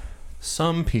Bjork.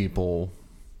 Some people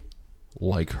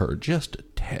like her just a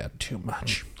tad too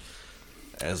much.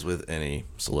 As with any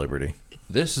celebrity.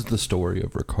 This is the story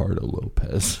of Ricardo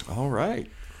Lopez. All right.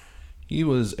 He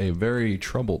was a very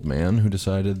troubled man who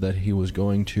decided that he was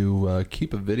going to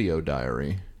keep a video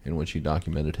diary in which he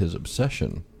documented his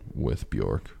obsession with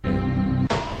Bjork.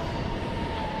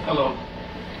 Hello.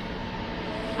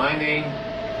 My name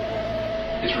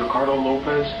is Ricardo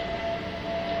Lopez.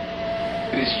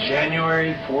 It is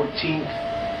January 14th,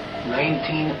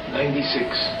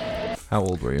 1996. How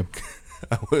old were you?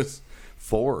 I was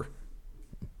 4.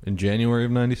 In January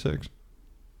of 96?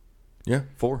 Yeah,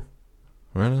 4.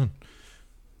 Right on.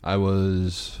 I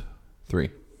was 3.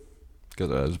 Because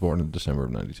I was born in December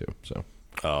of 92, so...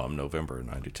 November of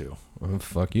 92. Oh,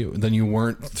 fuck you. Then you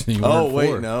weren't. You oh, weren't wait,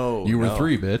 4. no. You were no.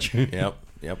 3, bitch.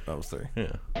 Yep, I was 3.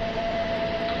 Yeah.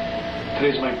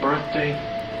 Today's my birthday.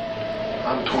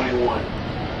 I'm 21.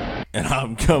 And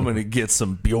I'm coming to get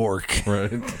some Bjork.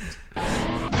 Right.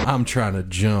 I'm trying to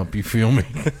jump, you feel me?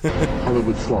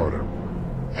 Hollywood, Florida.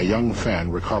 A young fan,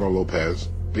 Ricardo Lopez,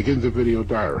 begins a video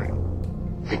diary,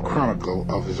 a chronicle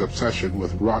of his obsession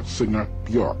with rock singer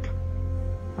Bjork.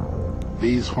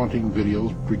 These haunting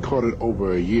videos, recorded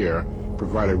over a year,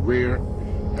 provide a rare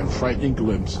and frightening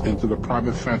glimpse into the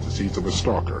private fantasies of a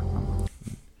stalker.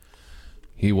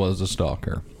 He was a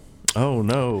stalker. Oh,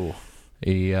 no.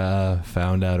 He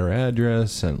found out her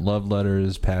address, sent love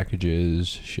letters, packages,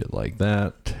 shit like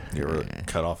that. You ever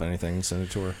cut off anything and send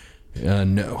it to her?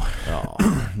 No.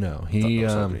 Oh. No. He, I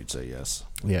was hoping you'd say yes.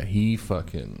 Yeah, he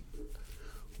fucking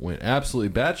went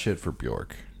absolutely batshit for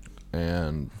Bjork.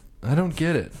 And I don't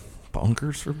get it.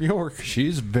 Bonkers for Bjork.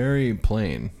 She's very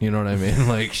plain. You know what I mean?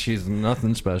 Like, she's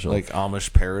nothing special. Like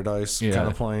Amish paradise kind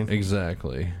of plain.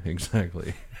 Exactly.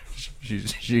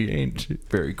 She ain't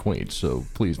very quaint, so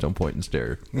please don't point and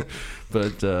stare.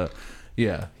 But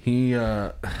yeah, he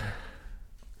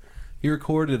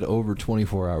recorded over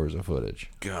 24 hours of footage.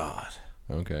 God.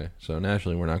 Okay, so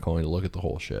naturally we're not going to look at the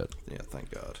whole shit. Yeah,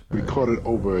 thank God. Recorded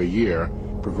over a year,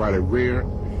 provide a rare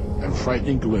and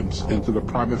frightening glimpse into the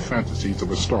private fantasies of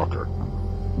a stalker.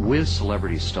 With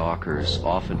celebrity stalkers,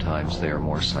 oftentimes they are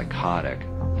more psychotic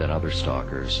than other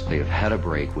stalkers. They have had a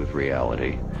break with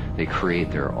reality. They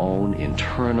create their own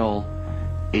internal,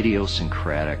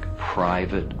 idiosyncratic,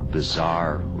 private,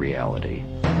 bizarre reality.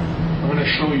 I'm going to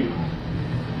show you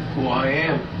who I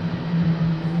am.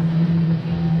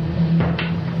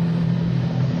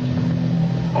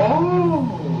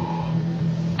 Oh!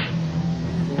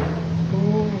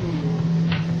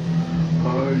 I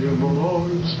am a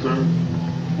monster.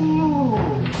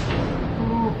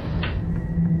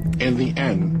 In the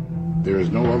end, there is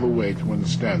no other way to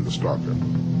understand the stalker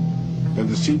than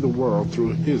to see the world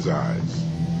through his eyes.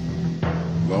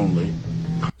 Lonely.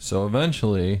 So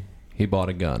eventually, he bought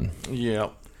a gun.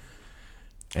 Yep.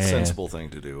 And sensible thing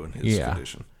to do in his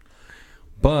condition.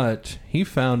 But he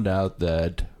found out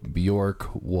that Bjork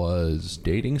was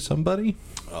dating somebody.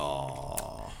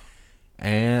 Aww.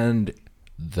 And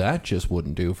that just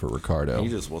wouldn't do for Ricardo. He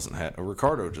just wasn't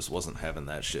Ricardo just wasn't having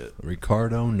that shit.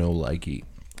 Ricardo no likey.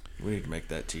 We need to make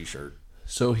that t-shirt.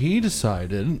 So he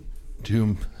decided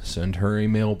to send her a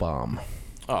mail bomb.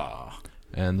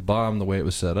 And the bomb, the way it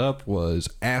was set up, was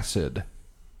acid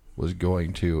was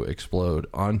going to explode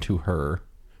onto her,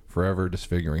 forever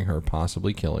disfiguring her,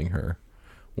 possibly killing her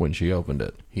when she opened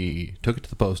it. He took it to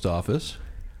the post office,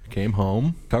 came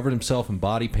home, covered himself in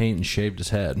body paint, and shaved his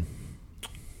head.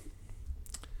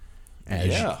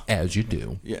 As you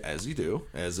do. Yeah, as you do.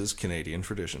 As is Canadian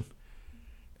tradition.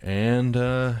 And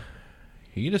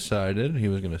he decided he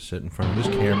was going to sit in front of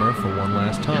his camera for one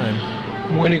last time.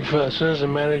 I'm waiting for, as soon as the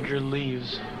manager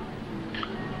leaves,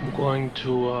 I'm going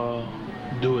to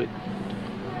do it.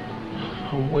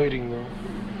 I'm waiting though.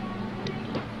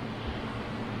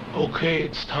 Okay,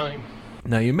 it's time.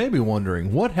 Now you may be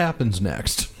wondering, what happens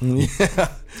next?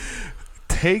 Yeah.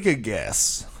 Take a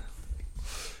guess.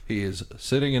 He is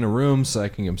sitting in a room,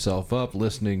 psyching himself up,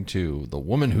 listening to The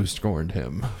Woman Who Scorned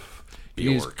Him.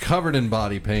 He's covered in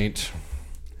body paint.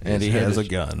 And he has a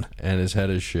gun. And his head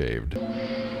is shaved.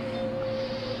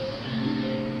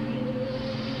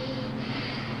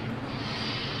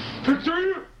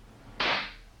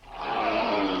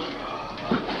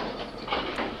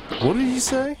 What did he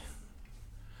say?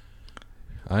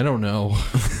 I don't know.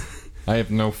 I have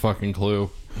no fucking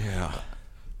clue. Yeah.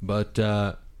 But,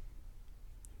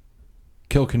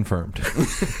 kill confirmed.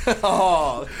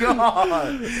 Oh,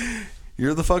 God.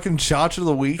 You're the fucking Chach of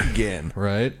the week again.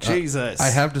 Right? Jesus. I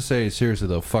have to say, seriously,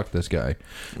 though, fuck this guy.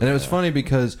 And it was funny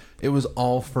because it was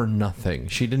all for nothing.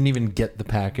 She didn't even get the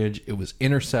package. It was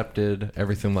intercepted,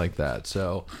 everything like that.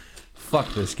 So,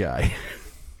 fuck this guy.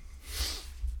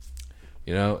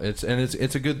 You know, it's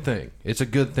a good thing. It's a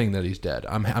good thing that he's dead.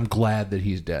 I'm glad that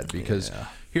he's dead because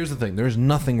here's the thing: there's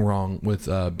nothing wrong with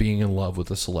being in love with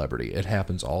a celebrity. It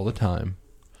happens all the time.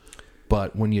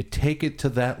 But when you take it to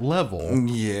that level,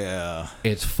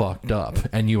 it's fucked up,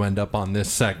 and you end up on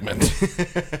this segment.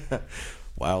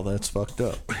 Wow, that's fucked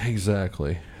up.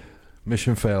 Exactly.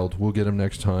 Mission failed. We'll get him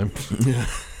next time.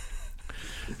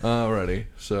 Alrighty.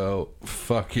 So,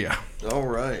 fuck yeah. All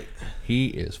right. He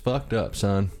is fucked up,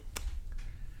 son.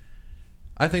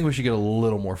 I think we should get a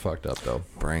little more fucked up, though.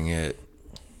 Bring it.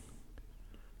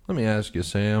 Let me ask you,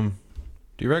 Sam.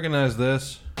 Do you recognize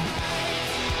this?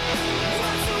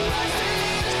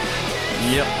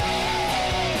 Yep.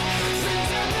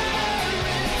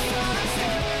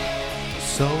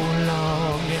 So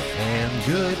long and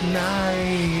good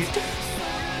night.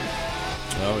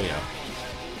 Oh, yeah.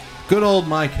 Good old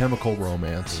My Chemical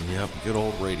Romance. Yep, good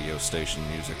old radio station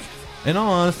music. In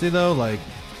all honesty, though, like,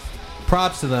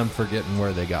 props to them for getting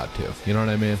where they got to. You know what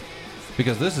I mean?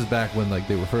 Because this is back when, like,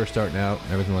 they were first starting out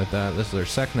and everything like that. This is their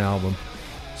second album.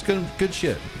 It's good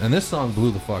shit. And this song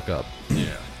blew the fuck up.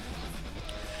 Yeah.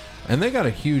 And they got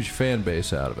a huge fan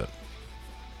base out of it.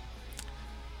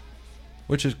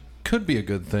 Which could be a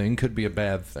good thing, could be a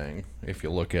bad thing, if you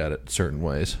look at it certain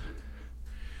ways.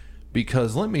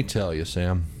 Because let me tell you,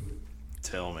 Sam.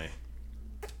 Tell me.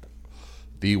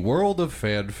 The world of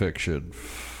fan fiction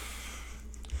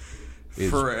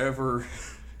forever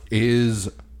is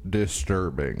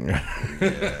disturbing.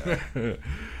 Yeah.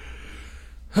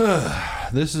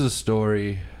 This is a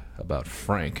story about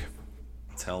Frank.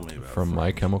 Tell me about from Frank.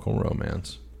 My Chemical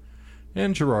Romance.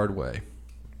 and Gerard Way.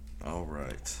 All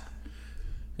right.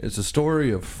 It's a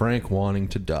story of Frank wanting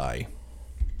to die.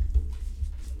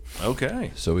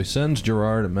 Okay. So he sends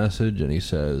Gerard a message and he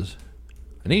says,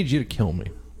 I need you to kill me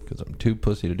because I'm too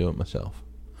pussy to do it myself.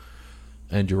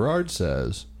 And Gerard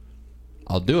says,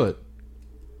 I'll do it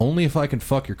only if I can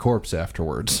fuck your corpse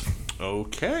afterwards.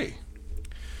 Okay.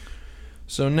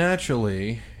 So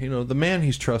naturally, the man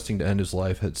he's trusting to end his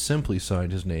life had simply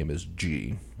signed his name as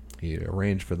G. He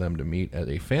arranged for them to meet at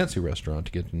a fancy restaurant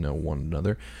to get to know one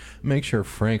another, make sure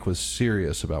Frank was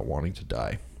serious about wanting to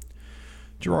die.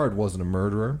 Gerard wasn't a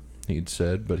murderer, he'd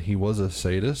said, but he was a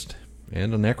sadist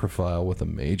and a necrophile with a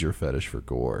major fetish for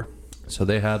gore. So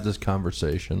they had this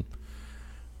conversation,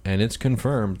 and it's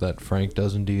confirmed that Frank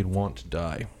does indeed want to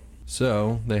die.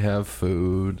 So they have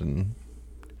food, and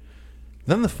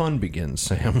then the fun begins,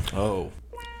 Sam. Oh.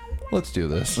 Let's do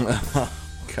this.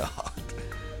 God.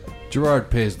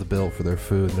 Gerard pays the bill for their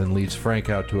food and then leads Frank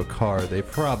out to a car they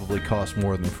probably cost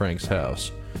more than Frank's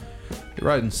house. They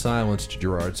ride in silence to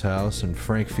Gerard's house, and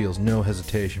Frank feels no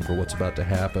hesitation for what's about to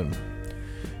happen.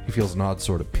 He feels an odd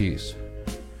sort of peace.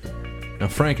 Now,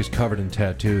 Frank is covered in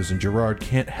tattoos, and Gerard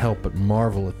can't help but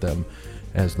marvel at them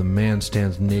as the man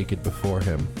stands naked before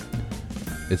him.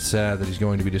 It's sad that he's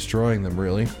going to be destroying them,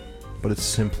 really, but it's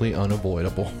simply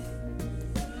unavoidable.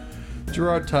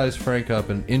 Gerard ties Frank up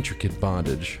in intricate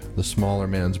bondage, the smaller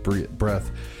man's breath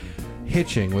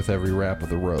hitching with every wrap of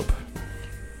the rope.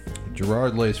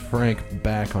 Gerard lays Frank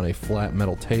back on a flat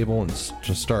metal table and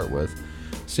to start with,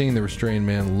 seeing the restrained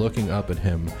man looking up at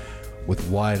him with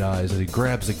wide eyes as he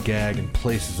grabs a gag and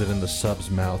places it in the sub's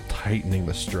mouth, tightening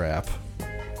the strap.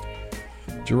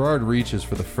 Gerard reaches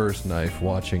for the first knife,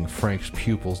 watching Frank's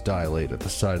pupils dilate at the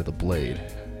side of the blade.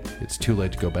 It's too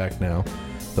late to go back now,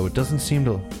 though it doesn't seem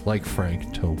to like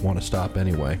Frank to want to stop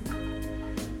anyway.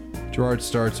 Gerard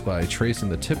starts by tracing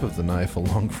the tip of the knife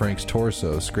along Frank's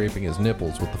torso, scraping his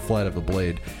nipples with the flat of the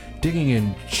blade, digging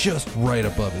in just right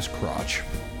above his crotch.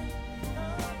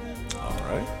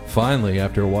 Alright. Finally,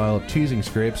 after a while of teasing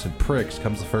scrapes and pricks,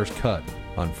 comes the first cut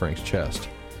on Frank's chest.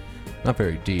 Not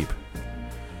very deep.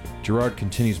 Gerard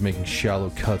continues making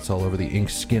shallow cuts all over the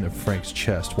inked skin of Frank's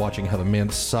chest, watching how the man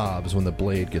sobs when the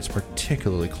blade gets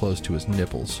particularly close to his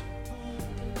nipples.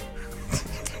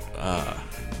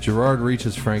 Gerard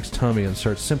reaches Frank's tummy and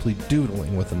starts simply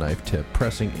doodling with the knife tip,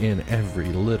 pressing in every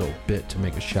little bit to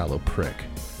make a shallow prick.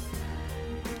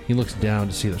 He looks down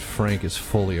to see that Frank is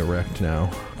fully erect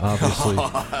now,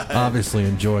 obviously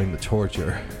enjoying the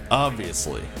torture.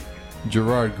 Obviously.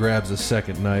 Gerard grabs a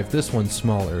second knife, this one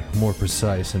smaller, more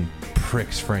precise, and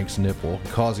pricks Frank's nipple,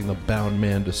 causing the bound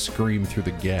man to scream through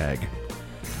the gag.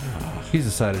 He's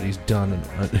decided he's done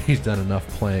enough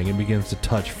playing and begins to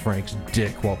touch Frank's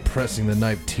dick while pressing the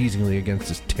knife teasingly against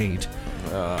his taint,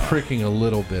 pricking a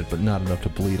little bit, but not enough to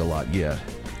bleed a lot yet.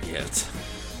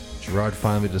 Gerard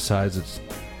finally decides it's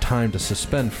time to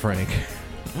suspend Frank.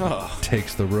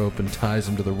 Takes the rope and ties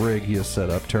him to the rig he has set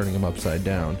up, turning him upside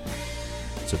down.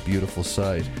 It's a beautiful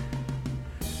sight.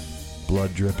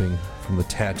 Blood dripping from the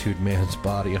tattooed man's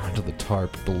body onto the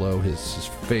tarp below his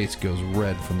face goes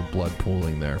red from the blood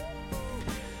pooling there.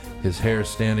 His hair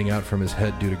standing out from his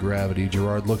head due to gravity.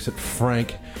 Gerard looks at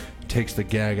Frank, takes the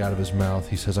gag out of his mouth.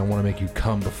 He says, I want to make you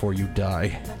come before you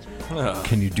die.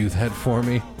 Can you do that for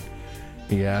me?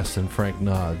 He asks, and Frank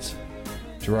nods.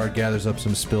 Gerard gathers up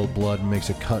some spilled blood and makes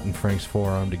a cut in Frank's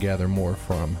forearm to gather more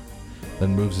from.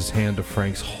 Then moves his hand to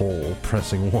Frank's hole,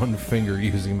 pressing one finger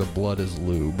using the blood as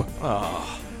lube.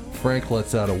 Frank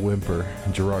lets out a whimper,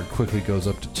 and Gerard quickly goes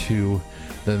up to 2,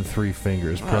 then 3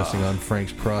 fingers, pressing on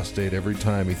Frank's prostate every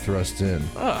time he thrusts in.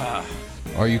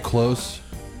 Are you close?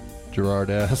 Gerard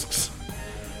asks.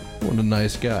 What a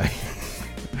nice guy.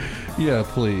 Yeah,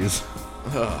 please.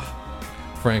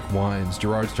 Frank whines.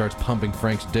 Gerard starts pumping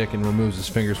Frank's dick and removes his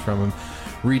fingers from him,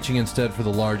 reaching instead for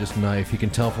the largest knife. He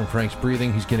can tell from Frank's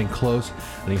breathing he's getting close,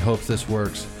 and he hopes this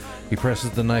works. He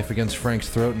presses the knife against Frank's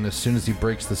throat, and as soon as he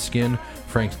breaks the skin,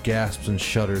 Frank gasps and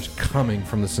shudders, coming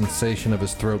from the sensation of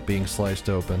his throat being sliced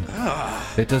open.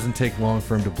 It doesn't take long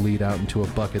for him to bleed out into a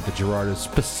bucket that Gerard has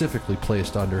specifically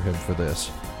placed under him for this.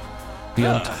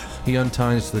 He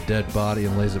unties the dead body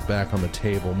and lays it back on the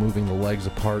table, moving the legs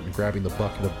apart and grabbing the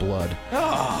bucket of blood.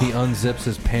 He unzips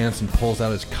his pants and pulls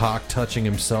out his cock, touching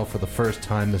himself for the first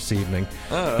time this evening.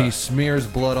 He smears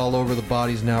blood all over the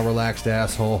body's now relaxed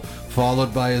asshole,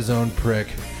 followed by his own prick,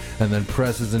 and then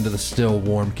presses into the still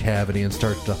warm cavity and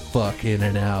starts to fuck in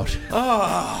and out.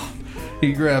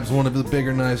 He grabs one of the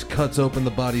bigger knives, cuts open the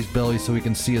body's belly so he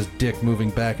can see his dick moving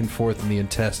back and forth in the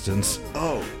intestines.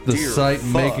 The sight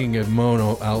making him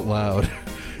moan out loud.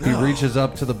 He reaches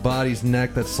up to the body's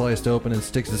neck that's sliced open and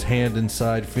sticks his hand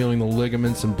inside, feeling the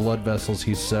ligaments and blood vessels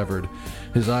he's severed.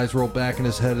 His eyes roll back in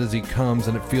his head as he comes,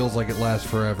 and it feels like it lasts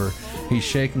forever. He's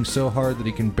shaking so hard that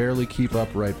he can barely keep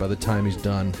upright by the time he's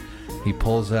done. He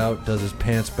pulls out, does his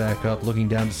pants back up, looking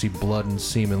down to see blood and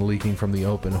semen leaking from the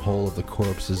open hole of the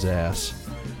corpse's ass,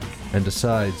 and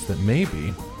decides that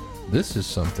maybe this is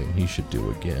something he should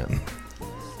do again.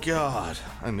 God,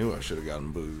 I knew I should have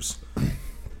gotten booze.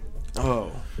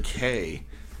 Okay.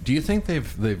 Do you think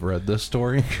they've read this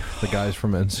story? The guys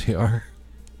from NCR?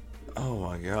 Oh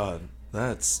my God,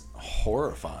 that's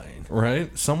horrifying.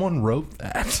 Right? Someone wrote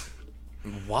that.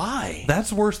 Why?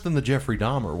 That's worse than the Jeffrey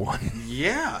Dahmer one.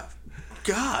 Yeah.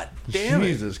 God damn it.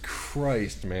 Jesus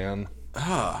Christ, man.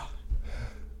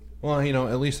 Well, you know,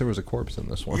 at least there was a corpse in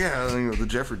this one. Yeah, the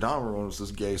Jeffrey Dahmer one was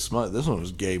this gay smut. This one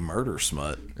was gay murder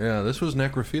smut. Yeah, this was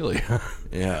necrophilia.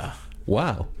 Yeah.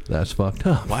 Wow, that's fucked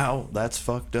up. Wow, that's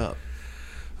fucked up.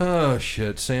 Oh,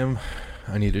 shit. Sam,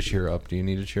 I need to cheer up. Do you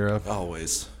need to cheer up?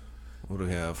 Always. What do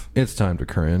we have? It's time to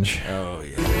cringe. Oh,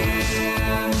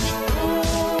 yeah.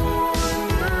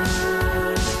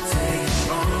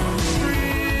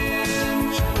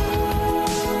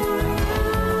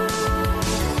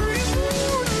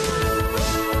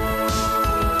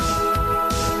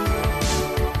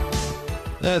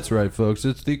 That's right, folks.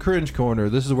 It's the Cringe Corner.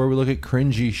 This is where we look at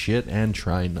cringy shit and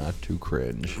try not to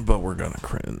cringe. But we're gonna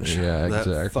cringe. Yeah,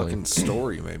 exactly. That fucking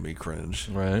story made me cringe.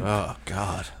 Right? Oh,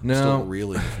 God. I'm Now, still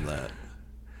reeling from that.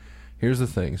 Here's the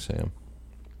thing, Sam.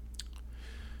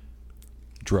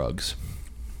 Drugs.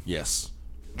 Yes.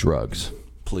 Drugs.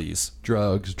 Please.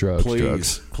 Drugs.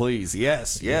 Please. Please.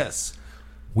 Yes. Yes.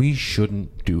 We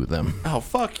shouldn't do them. Oh,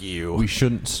 fuck you. We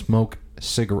shouldn't smoke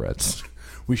cigarettes.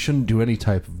 We shouldn't do any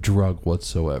type of drug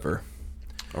whatsoever.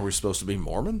 Are we supposed to be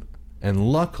Mormon?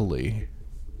 And luckily,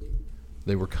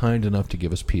 they were kind enough to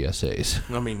give us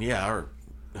PSAs. I mean, yeah.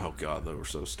 Oh, God, they were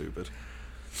so stupid.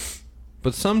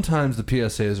 But sometimes the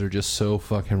PSAs are just so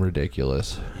fucking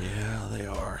ridiculous. Yeah, they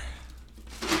are.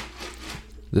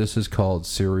 This is called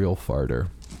Serial Farter.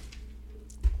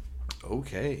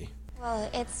 Okay. Well,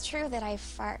 it's true that I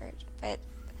fart, but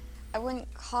I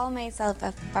wouldn't call myself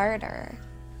a farter.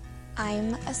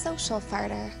 I'm a social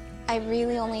farter. I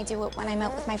really only do it when I'm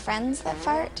out with my friends that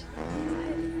fart.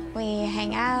 We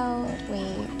hang out,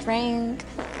 we drink,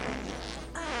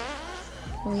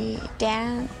 we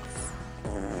dance,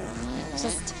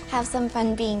 just have some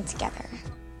fun being together.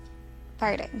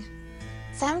 Farting.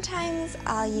 Sometimes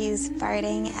I'll use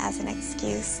farting as an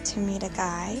excuse to meet a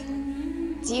guy.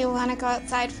 Do you want to go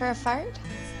outside for a fart?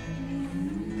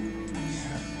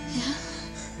 Yeah.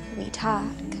 We talk.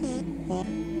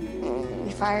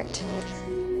 We fart.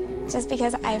 Just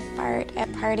because I fart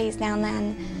at parties now and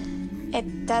then,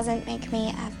 it doesn't make me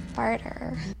a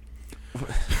farter.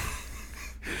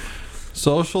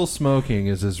 Social smoking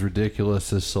is as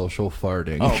ridiculous as social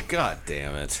farting. Oh, God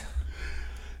damn it.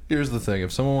 Here's the thing.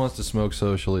 If someone wants to smoke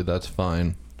socially, that's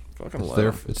fine. Fucking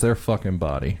It's their fucking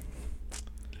body.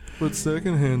 But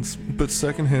secondhand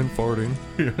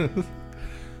farting.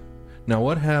 Now,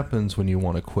 what happens when you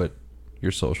want to quit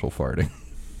your social farting?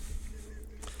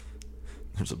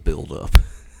 There's a build-up.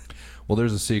 Well,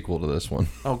 there's a sequel to this one.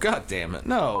 Oh, God damn it.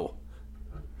 No.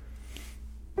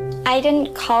 I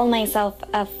didn't call myself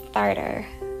a farter.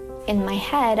 In my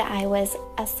head, I was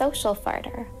a social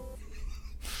farter.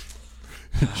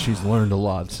 She's learned a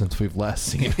lot since we've last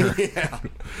seen her. Yeah.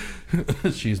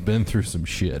 She's been through some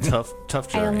shit. Tough I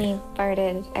journey. only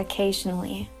farted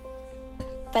occasionally.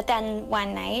 But then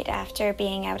one night, after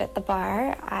being out at the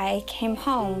bar, I came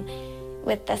home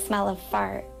with the smell of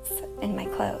farts in my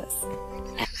clothes.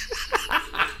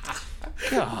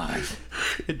 God.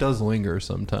 It does linger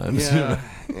sometimes. Yeah.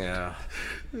 Yeah.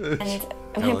 And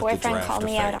my boyfriend called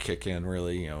me out kick in,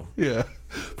 really, Yeah.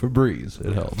 Febreze,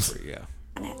 it helps. Yeah.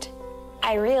 on it.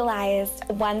 I realized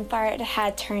one fart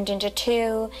had turned into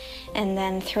 2, and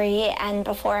then 3, and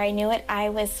before I knew it, I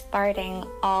was farting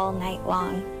all night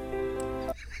long.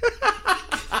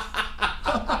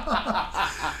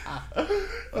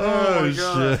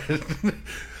 Oh, shit.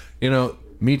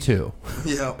 Me too.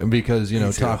 Yeah. Because,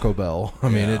 Taco Bell, I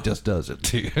mean, Yeah. it just does it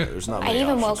to you. There's not I many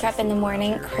even options. woke up in the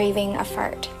morning craving a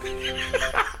fart.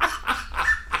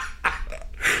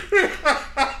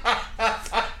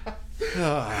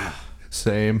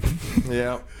 Same.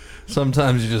 Yeah.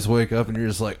 Sometimes you just wake up and you're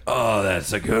just like, oh,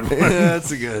 that's a good one.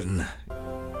 That's a good one.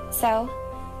 So,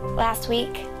 last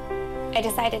week, I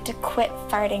decided to quit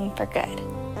farting for good.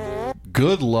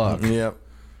 Good luck. Yep.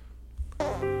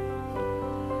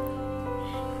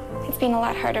 It's been a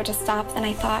lot harder to stop than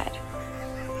I thought.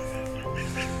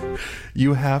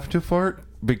 You have to fart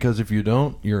Because if you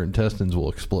don't, your intestines will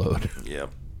explode.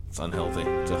 Yep. It's unhealthy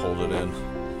to hold it in.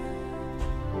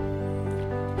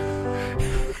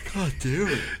 God damn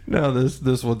it. Now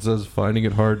this one says finding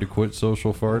it hard to quit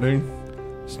social farting,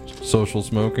 social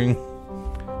smoking.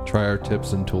 Try our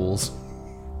tips and tools.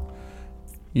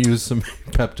 Use some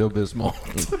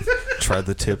Pepto-Bismol. Try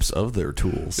the tips of their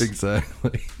tools.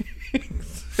 Exactly.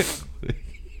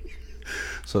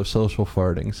 So social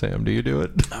farting, Sam, do you do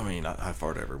it? I mean, I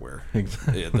fart everywhere.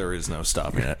 Exactly. Yeah, there is no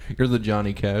stopping it. You're the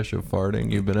Johnny Cash of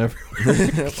farting. You've been everywhere.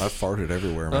 I farted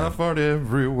everywhere, man. I fart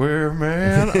everywhere,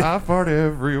 man. I fart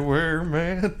everywhere,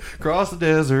 man. Cross the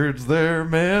deserts there,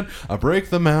 man. I break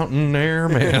the mountain air,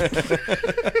 man.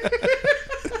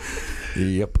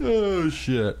 Yep. Oh,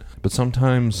 shit. But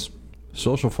sometimes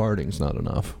social farting's not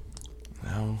enough.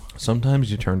 No. Sometimes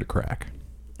you turn to crack.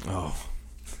 Oh.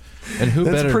 And who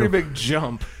That's better a pretty to, big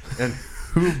jump. And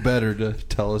who better to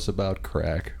tell us about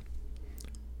crack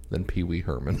than Pee Wee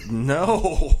Herman?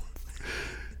 No.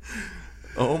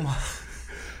 Oh my.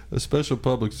 A special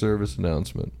public service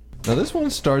announcement. Now this one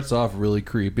starts off really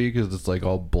creepy because it's like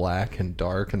all black and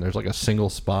dark and there's like a single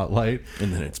spotlight.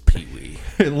 And then it's Pee Wee.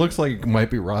 It looks like it might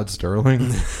be Rod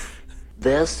Sterling.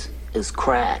 This is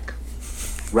crack.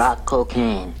 Rock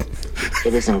cocaine.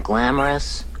 It isn't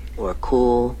glamorous or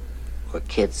cool or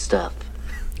kid stuff.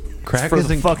 Crack for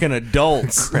isn't the fucking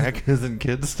adults. Crack isn't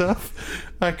kid stuff?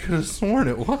 I could have sworn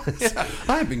it was. Yeah.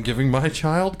 I've been giving my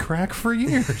child crack for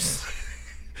years.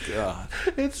 God.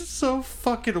 It's so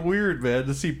fucking weird, man,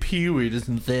 to see Pee-wee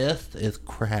just, this is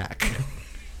crack.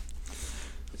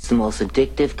 It's the most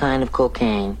addictive kind of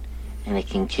cocaine, and it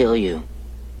can kill you.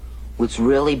 What's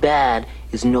really bad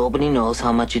is nobody knows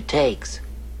how much it takes.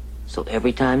 So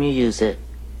every time you use it,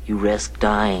 you risk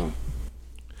dying.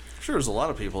 Sure, there's a lot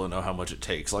of people that know how much it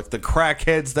takes, like the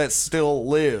crackheads that still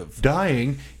live.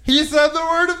 Dying? He said the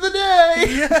word of the day!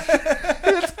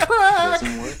 It's crack! It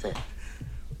isn't worth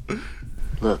it.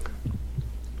 Look,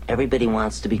 everybody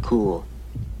wants to be cool,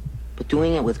 but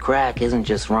doing it with crack isn't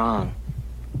just wrong.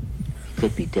 It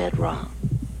could be dead wrong.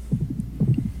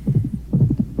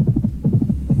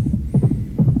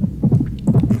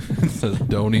 It says,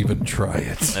 don't even try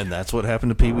it. And that's what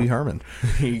happened to Pee Wee Herman.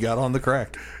 He got on the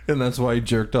crack. And that's why he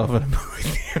jerked off in a movie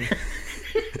theater.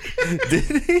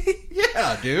 Did he?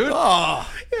 Yeah, dude. Oh.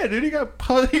 Yeah, dude, he got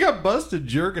busted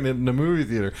jerking it in a movie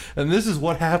theater. And this is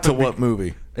what happened. To what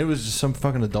movie? It was just some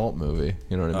fucking adult movie.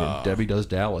 You know what I mean? Debbie Does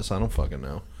Dallas. I don't fucking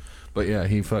know. But yeah,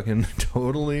 he fucking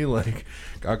totally, like,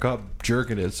 got caught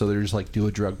jerking it. So they're just like, do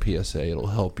a drug PSA. It'll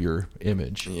help your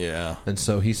image. Yeah. And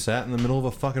so he sat in the middle of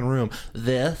a fucking room.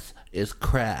 This is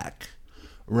crack.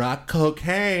 Rock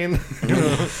cocaine. You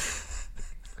know?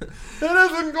 It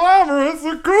isn't glamorous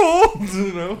or cool.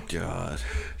 You know? God.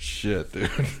 Shit, dude.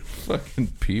 Fucking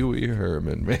Pee Wee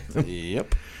Herman, man.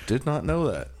 Yep. Did not know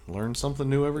that. Learn something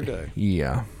new every day.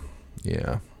 Yeah.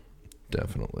 Yeah.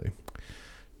 Definitely.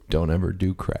 Don't ever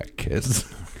do crack,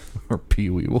 kids. Or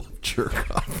Pee Wee will jerk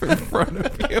off in front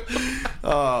of you.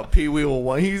 Pee Wee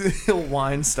he'll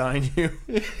Weinstein you.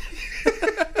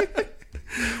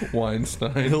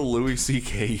 Weinstein. He'll Louis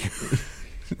C.K. you.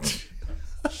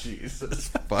 Jesus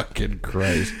fucking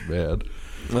Christ, man.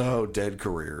 Oh, dead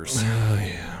careers. Oh,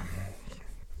 yeah.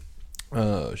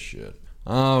 Oh, shit.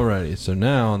 Alrighty, so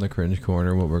now on the Cringe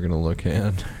Corner, what we're going to look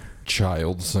at,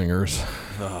 child singers.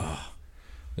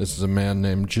 This is a man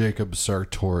named Jacob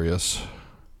Sartorius,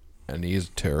 and he's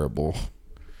terrible.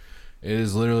 It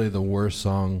is literally the worst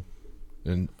song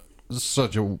in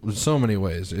so many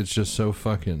ways. It's just so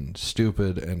fucking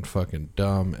stupid and fucking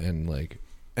dumb, and like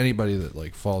anybody that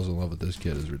like falls in love with this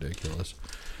kid is ridiculous.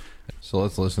 So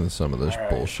let's listen to some of this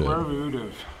bullshit.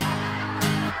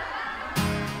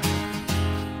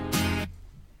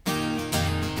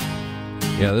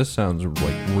 Yeah, this sounds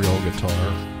like real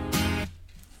guitar.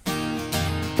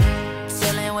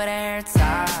 Chilling with a hair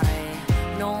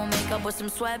tie, no makeup with some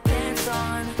sweatpants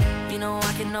on. You know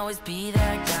I can always be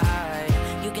that guy.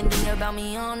 You can think about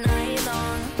me all night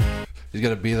long. He's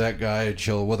gonna be that guy,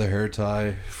 chill with a hair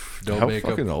tie, no How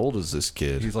makeup. fucking old is this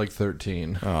kid? He's like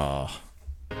 13. Oh.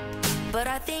 But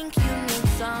I think you need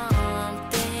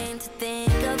something to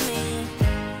think of me,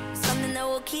 something that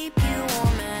will keep you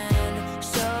warm and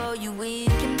show you we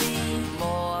can be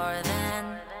more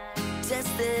than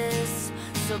just this.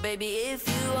 So baby, if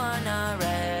you are not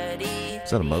ready, Is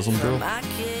that a Muslim for girl? my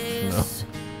kiss,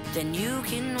 then you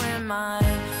can wear my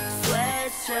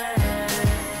sweatshirt,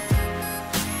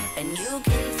 and you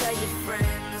can tell your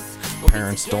friends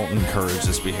Parents, don't encourage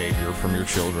this behavior from your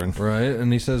children. Right?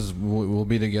 And he says we'll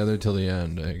be together till the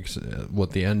end.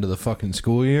 What, the end of the fucking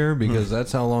school year? Because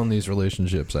that's how long these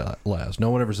relationships last. No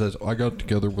one ever says, I got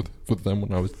together with them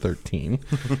when I was 13.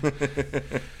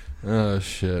 Oh,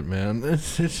 shit, man.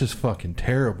 It's just fucking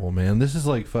terrible, man. This is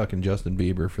like fucking Justin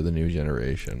Bieber for the new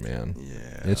generation, man.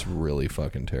 Yeah. It's really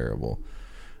fucking terrible.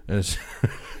 And it's,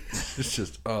 it's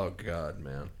just, oh, God,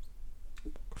 man.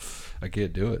 I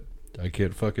can't do it. I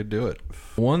can't fucking do it.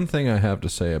 One thing I have to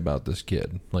say about this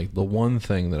kid, like the one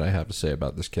thing that I have to say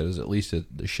about this kid is at least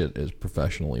the shit is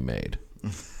professionally made.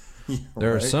 Yeah,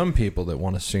 there are some people that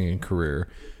want a singing career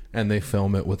and they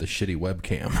film it with a shitty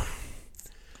webcam.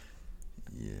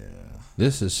 Yeah.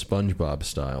 This is SpongeBob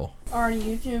style. Alright,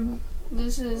 YouTube.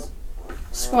 This is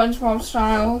SpongeBob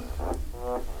style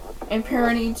and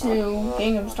parody to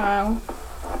Gangnam Style.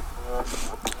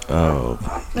 Oh.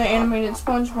 The animated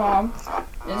SpongeBob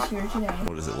is here today.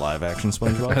 What is it, live action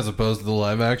SpongeBob? As opposed to the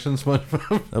live action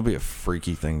SpongeBob? That'd be a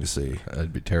freaky thing to see.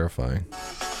 That'd be terrifying.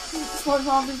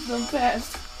 SpongeBob is the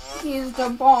best. He is the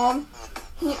bomb.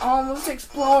 He almost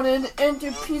exploded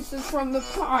into pieces from the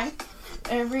pie.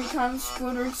 Every time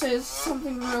Scooter says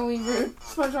something really rude,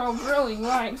 SpongeBob really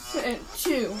likes it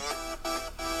too.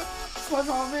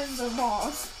 SpongeBob is the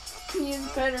boss. He is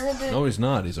better than... No, he's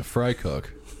not. He's a fry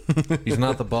cook. He's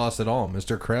not the boss at all.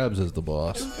 Mr. Krabs is the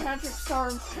boss. Patrick's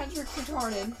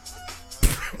retarded.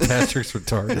 Patrick's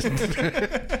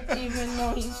retarded. Even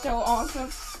though he's still awesome,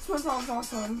 SpongeBob's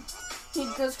awesome. He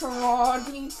does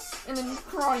karate and then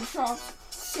karate chops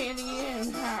Sandy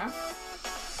in half.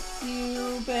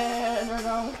 You better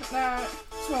know that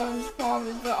SpongeBob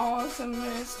is the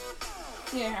awesomest.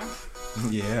 Yeah.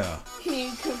 Yeah.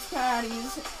 He cooks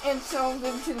patties and sells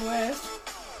them to the West.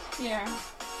 Yeah.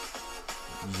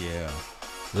 Yeah.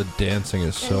 The dancing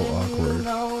is so awkward. You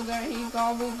know that he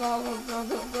gobble.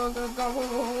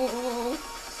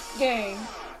 Gang.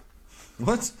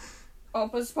 What?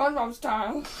 Up a SpongeBob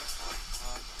style.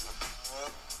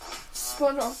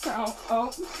 SpongeBob style.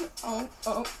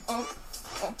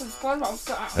 Up a SpongeBob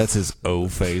style. That's his O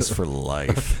face for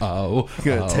life. Oh.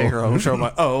 Gonna take her home, show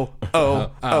my O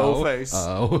face.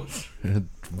 Oh.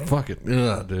 Fuck it.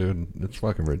 Ugh, dude. It's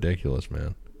fucking ridiculous,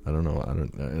 man. I don't know.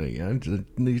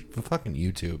 Fucking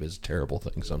YouTube is a terrible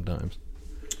thing sometimes.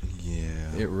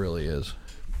 Yeah. It really is.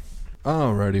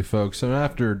 Alrighty, folks. And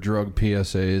after drug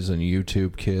PSAs and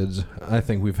YouTube kids, I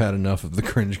think we've had enough of the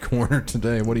cringe corner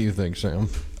today. What do you think, Sam?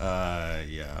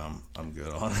 Yeah, I'm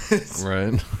good on it.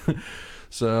 Right.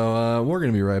 So, we're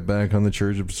going to be right back on the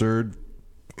Church Absurd.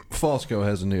 Falsco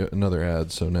has another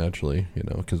ad, so naturally,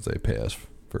 because they pay us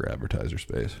for advertiser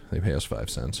space. They pay us 5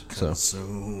 cents.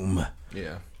 Consume.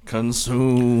 Yeah.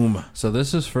 Consume. So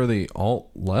this is for the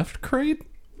alt-left crate?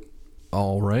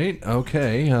 All right.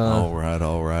 Okay. All right.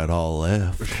 All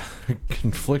left.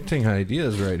 Conflicting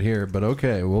ideas right here, but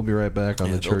okay. We'll be right back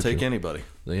on the Church. They'll take anybody.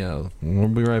 Yeah. We'll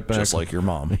be right back. Just like your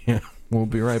mom. Yeah. We'll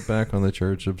be right back on the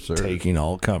Church Absurd. Taking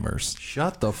all comers.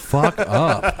 Shut the fuck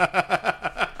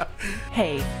up.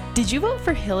 Hey, did you vote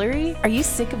for Hillary? Are you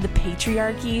sick of the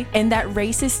patriarchy and that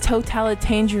racist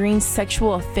totalitarian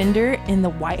sexual offender in the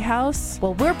White House?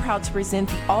 Well, we're proud to present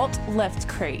the Alt-Left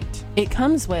Crate. It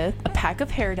comes with a pack of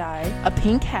hair dye, a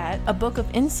pink hat, a book of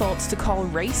insults to call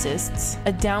racists,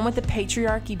 a Down with the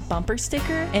Patriarchy bumper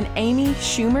sticker, an Amy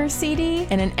Schumer CD,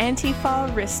 and an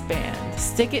Antifa wristband.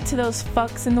 Stick it to those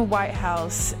fucks in the White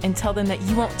House and tell them that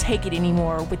you won't take it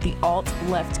anymore with the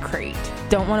Alt-Left Crate.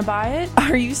 Don't want to buy it?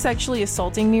 Are you sexually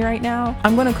assaulting me right now?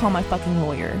 I'm gonna call my fucking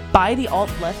lawyer. Buy the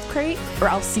Alt-Left Crate or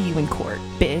I'll see you in court,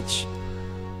 bitch.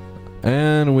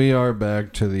 And we are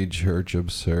back to the Church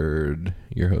Absurd.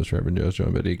 Your host, Reverend Joe,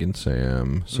 joined by Deacon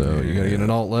Sam. So you gotta get an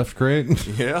alt-left crate?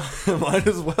 Yeah, might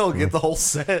as well get the whole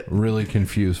set. Really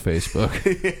confused Facebook.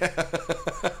 Yeah.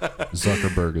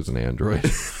 Zuckerberg is an android.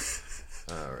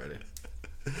 Alrighty.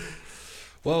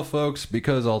 Well, folks,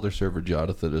 because Altar Server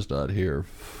Jonathan is not here,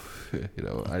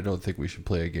 I don't think we should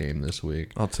play a game this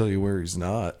week. I'll tell you where he's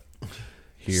not.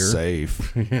 Here.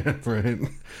 Safe. Yeah, right.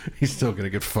 He's still going to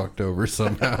get fucked over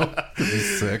somehow.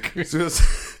 He's sick. He's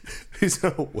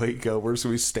going to wake over,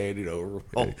 so he's standing over,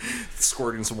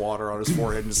 squirting some water on his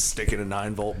forehead and just sticking a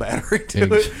 9-volt battery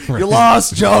to it. Right. You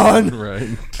lost, John! Right.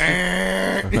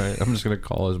 Right. I'm just going to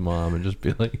call his mom and just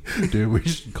be like, dude, we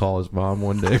should call his mom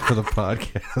one day for the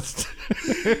podcast.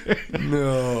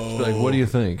 No. Like, what do you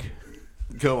think?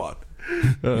 Come on.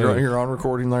 You're on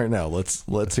recording right now.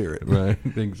 Let's hear it. Right,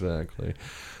 exactly.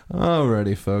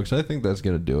 Alrighty, folks. I think that's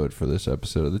going to do it for this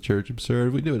episode of The Church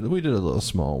Absurd. We did a little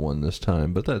small one this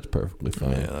time, but that's perfectly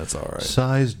fine. Yeah, that's all right.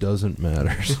 Size doesn't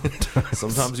matter sometimes.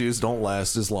 Sometimes you just don't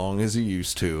last as long as you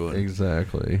used to.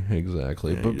 Exactly. Yeah,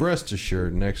 But rest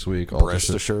assured, next week... Breast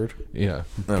assured? Yeah,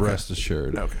 okay. Breast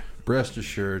assured. Okay. Rest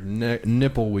assured,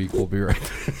 nipple week will be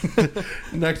right.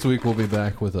 Next week we'll be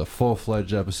back with a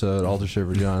full-fledged episode. Alter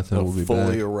Shaver Jonathan will be back.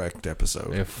 Fully erect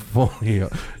episode. A fully,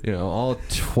 all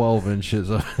 12 inches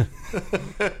of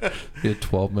be a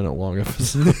 12-minute long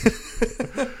episode.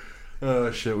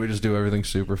 Oh shit, we just do everything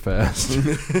super fast.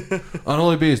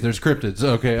 Unholy Beast, there's cryptids.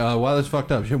 Okay, wow, that's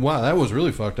fucked up. Wow, that was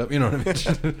really fucked up. You know what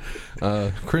I mean?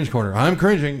 Cringe corner, I'm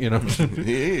cringing,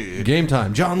 Game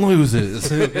time, John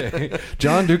loses. Okay.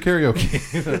 John, do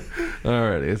karaoke.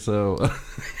 Alrighty, so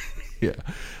yeah.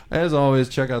 As always,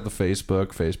 check out the Facebook,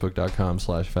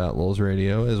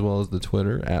 facebook.com/FatLulzRadio, as well as the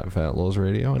Twitter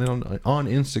 @FatLulzRadio, and on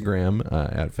Instagram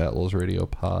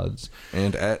 @FatLulzRadioPods.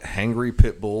 And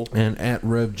 @HangryPitbull. And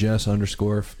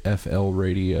 @RevJess_FL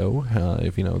Radio.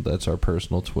 If that's our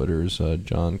personal Twitters.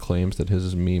 John claims that his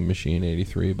is Meme Machine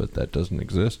 83, but that doesn't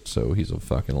exist, so he's a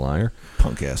fucking liar.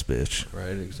 Punk ass bitch.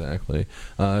 Right, exactly.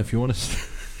 If you want to...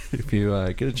 If you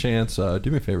get a chance,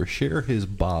 do me a favor, share his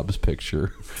Bob's picture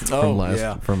from last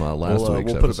week's episode.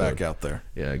 We'll put it back out there.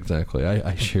 Yeah, exactly.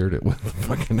 I shared it with the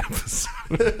fucking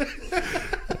episode.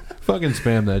 Fucking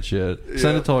spam that shit.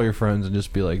 Send it to all your friends and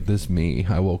just be like, this me.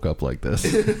 I woke up like this.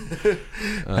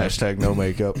 Hashtag no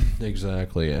makeup.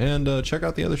 Exactly. And check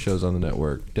out the other shows on the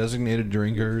network. Designated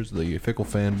Drinkers, The Fickle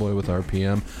Fanboy with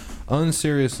RPM,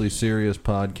 Unseriously Serious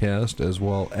Podcast, as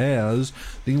well as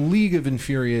the League of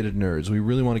Infuriated Nerds. We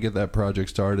really want to get that project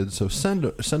started, so send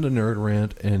a nerd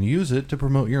rant and use it to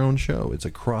promote your own show. It's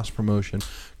a cross-promotion,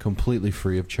 completely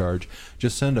free of charge.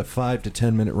 Just send a 5 to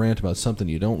 10 minute rant about something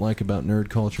you don't like about nerd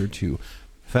culture to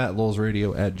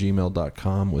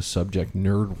fatlulzradio@gmail.com with subject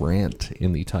nerd rant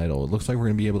in the title. It looks like we're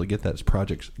going to be able to get that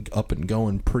project up and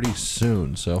going pretty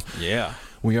soon. So yeah.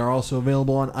 We are also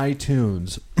available on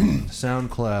iTunes,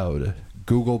 SoundCloud,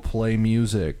 Google Play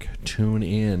Music,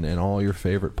 TuneIn, and all your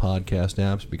favorite podcast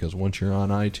apps, because once you're on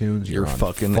iTunes, you're on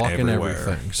fucking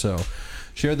everything. So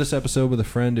share this episode with a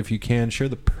friend if you can. Share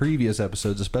the previous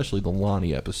episodes, especially the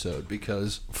Lonnie episode,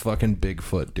 because fucking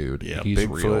Bigfoot, dude. Yeah, he's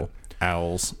Bigfoot, real.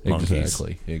 Owls, monkeys,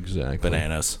 exactly.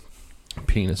 bananas,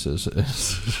 penises,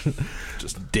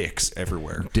 just dicks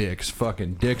everywhere. Dicks,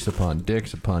 fucking dicks upon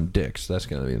dicks upon dicks. That's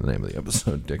gonna be the name of the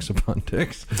episode. Dicks upon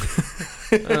dicks.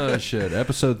 Oh shit.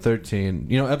 Episode 13.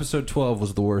 Episode 12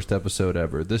 was the worst episode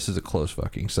ever. This is a close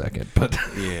fucking second, but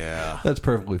yeah, that's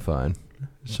perfectly fine.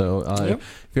 So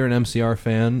if you're an MCR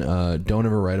fan, don't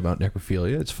ever write about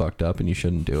necrophilia. It's fucked up and you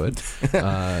shouldn't do it.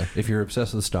 If you're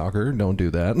obsessed with the stalker, don't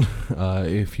do that.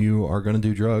 If you are going to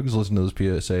do drugs, listen to those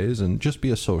PSAs and just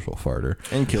be a social farter.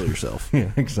 And kill yourself.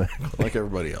 Yeah, exactly. Like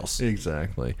everybody else.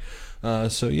 Exactly.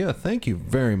 So yeah, thank you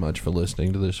very much for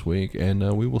listening to this week,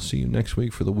 and we will see you next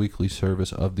week for the weekly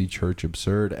service of the Church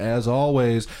Absurd. As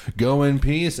always, go in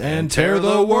peace and tear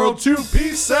the world to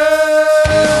pieces!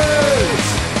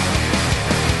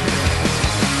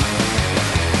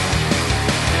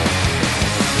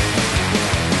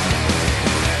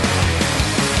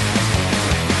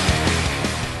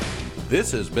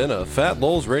 This has been a Fat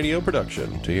Lulz Radio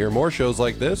production. To hear more shows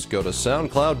like this, go to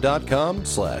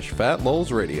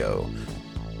soundcloud.com/FatLulzRadio.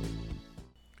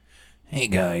 Hey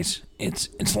guys, it's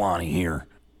Lonnie here.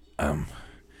 I'm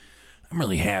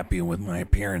really happy with my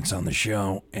appearance on the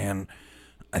show, and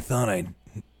I thought I'd,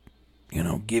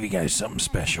 give you guys something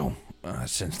special,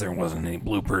 since there wasn't any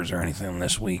bloopers or anything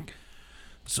this week.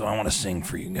 So I want to sing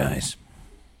for you guys.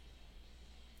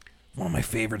 One of my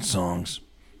favorite songs.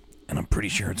 And I'm pretty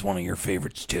sure it's one of your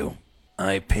favorites too.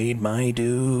 I paid my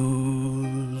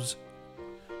dues,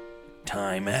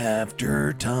 time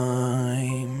after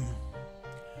time.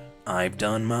 I've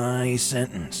done my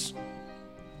sentence,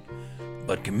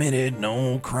 but committed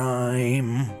no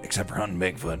crime. Except for hunting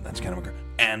Bigfoot, that's kind of a crime.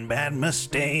 And bad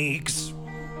mistakes.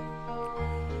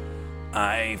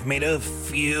 I've made a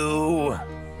few.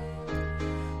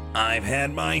 I've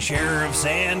had my share of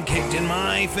sand kicked in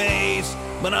my face,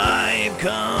 but I've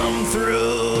come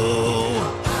through.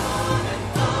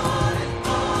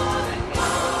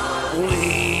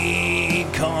 We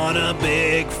caught a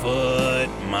Bigfoot,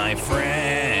 my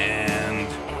friend,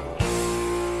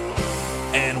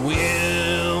 and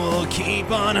we'll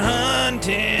keep on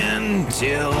hunting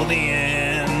till the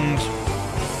end.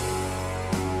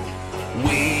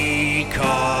 We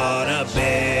caught a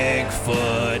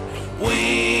Bigfoot.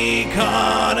 We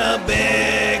caught a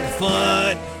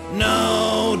Bigfoot.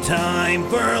 No time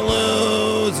for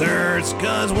losers,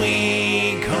 'cause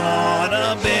we caught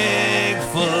a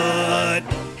Bigfoot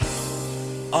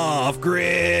off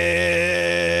grid.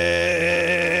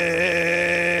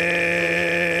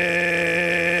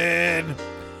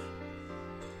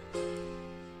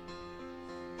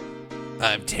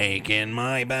 I've taken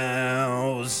my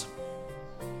bows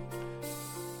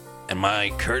and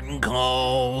my curtain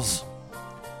calls.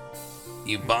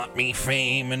 You bought me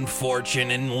fame and fortune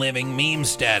and living meme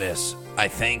status. I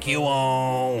thank you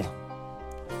all.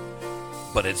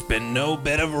 But it's been no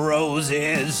bed of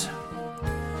roses.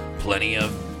 Plenty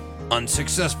of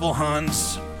unsuccessful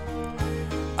hunts.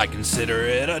 I consider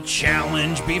it a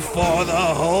challenge before the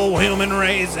whole human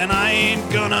race, and I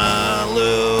ain't gonna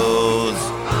lose.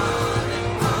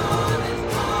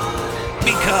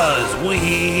 Because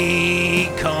we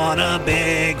caught a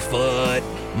Bigfoot,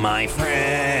 my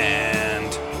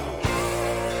friend.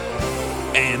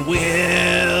 And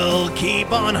we'll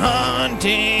keep on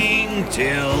hunting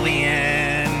till the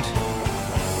end.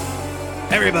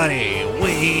 Everybody,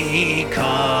 we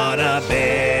caught a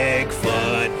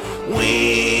Bigfoot.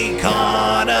 We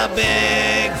caught a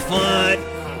Bigfoot.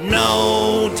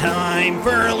 No time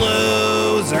for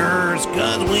losers,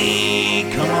 'cause we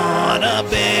caught a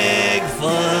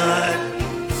Bigfoot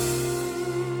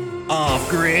off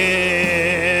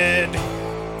grid.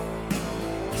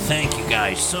 Thank you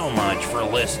guys so much for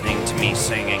listening to me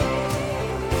singing.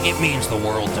 It means the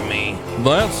world to me.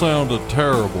 That sounded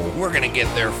terrible. We're gonna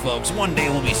get there, folks. One day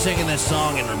we'll be singing this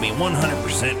song and it'll be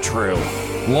 100% true.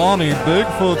 Lonnie,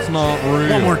 Bigfoot's not real.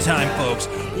 One more time, folks.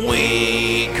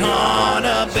 We caught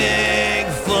a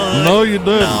Bigfoot. No, you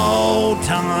didn't. No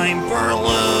time for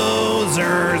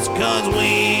losers, 'cause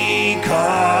we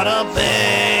caught a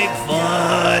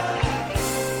Bigfoot.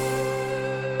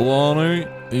 Lonnie,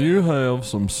 you have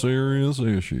some serious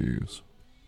issues.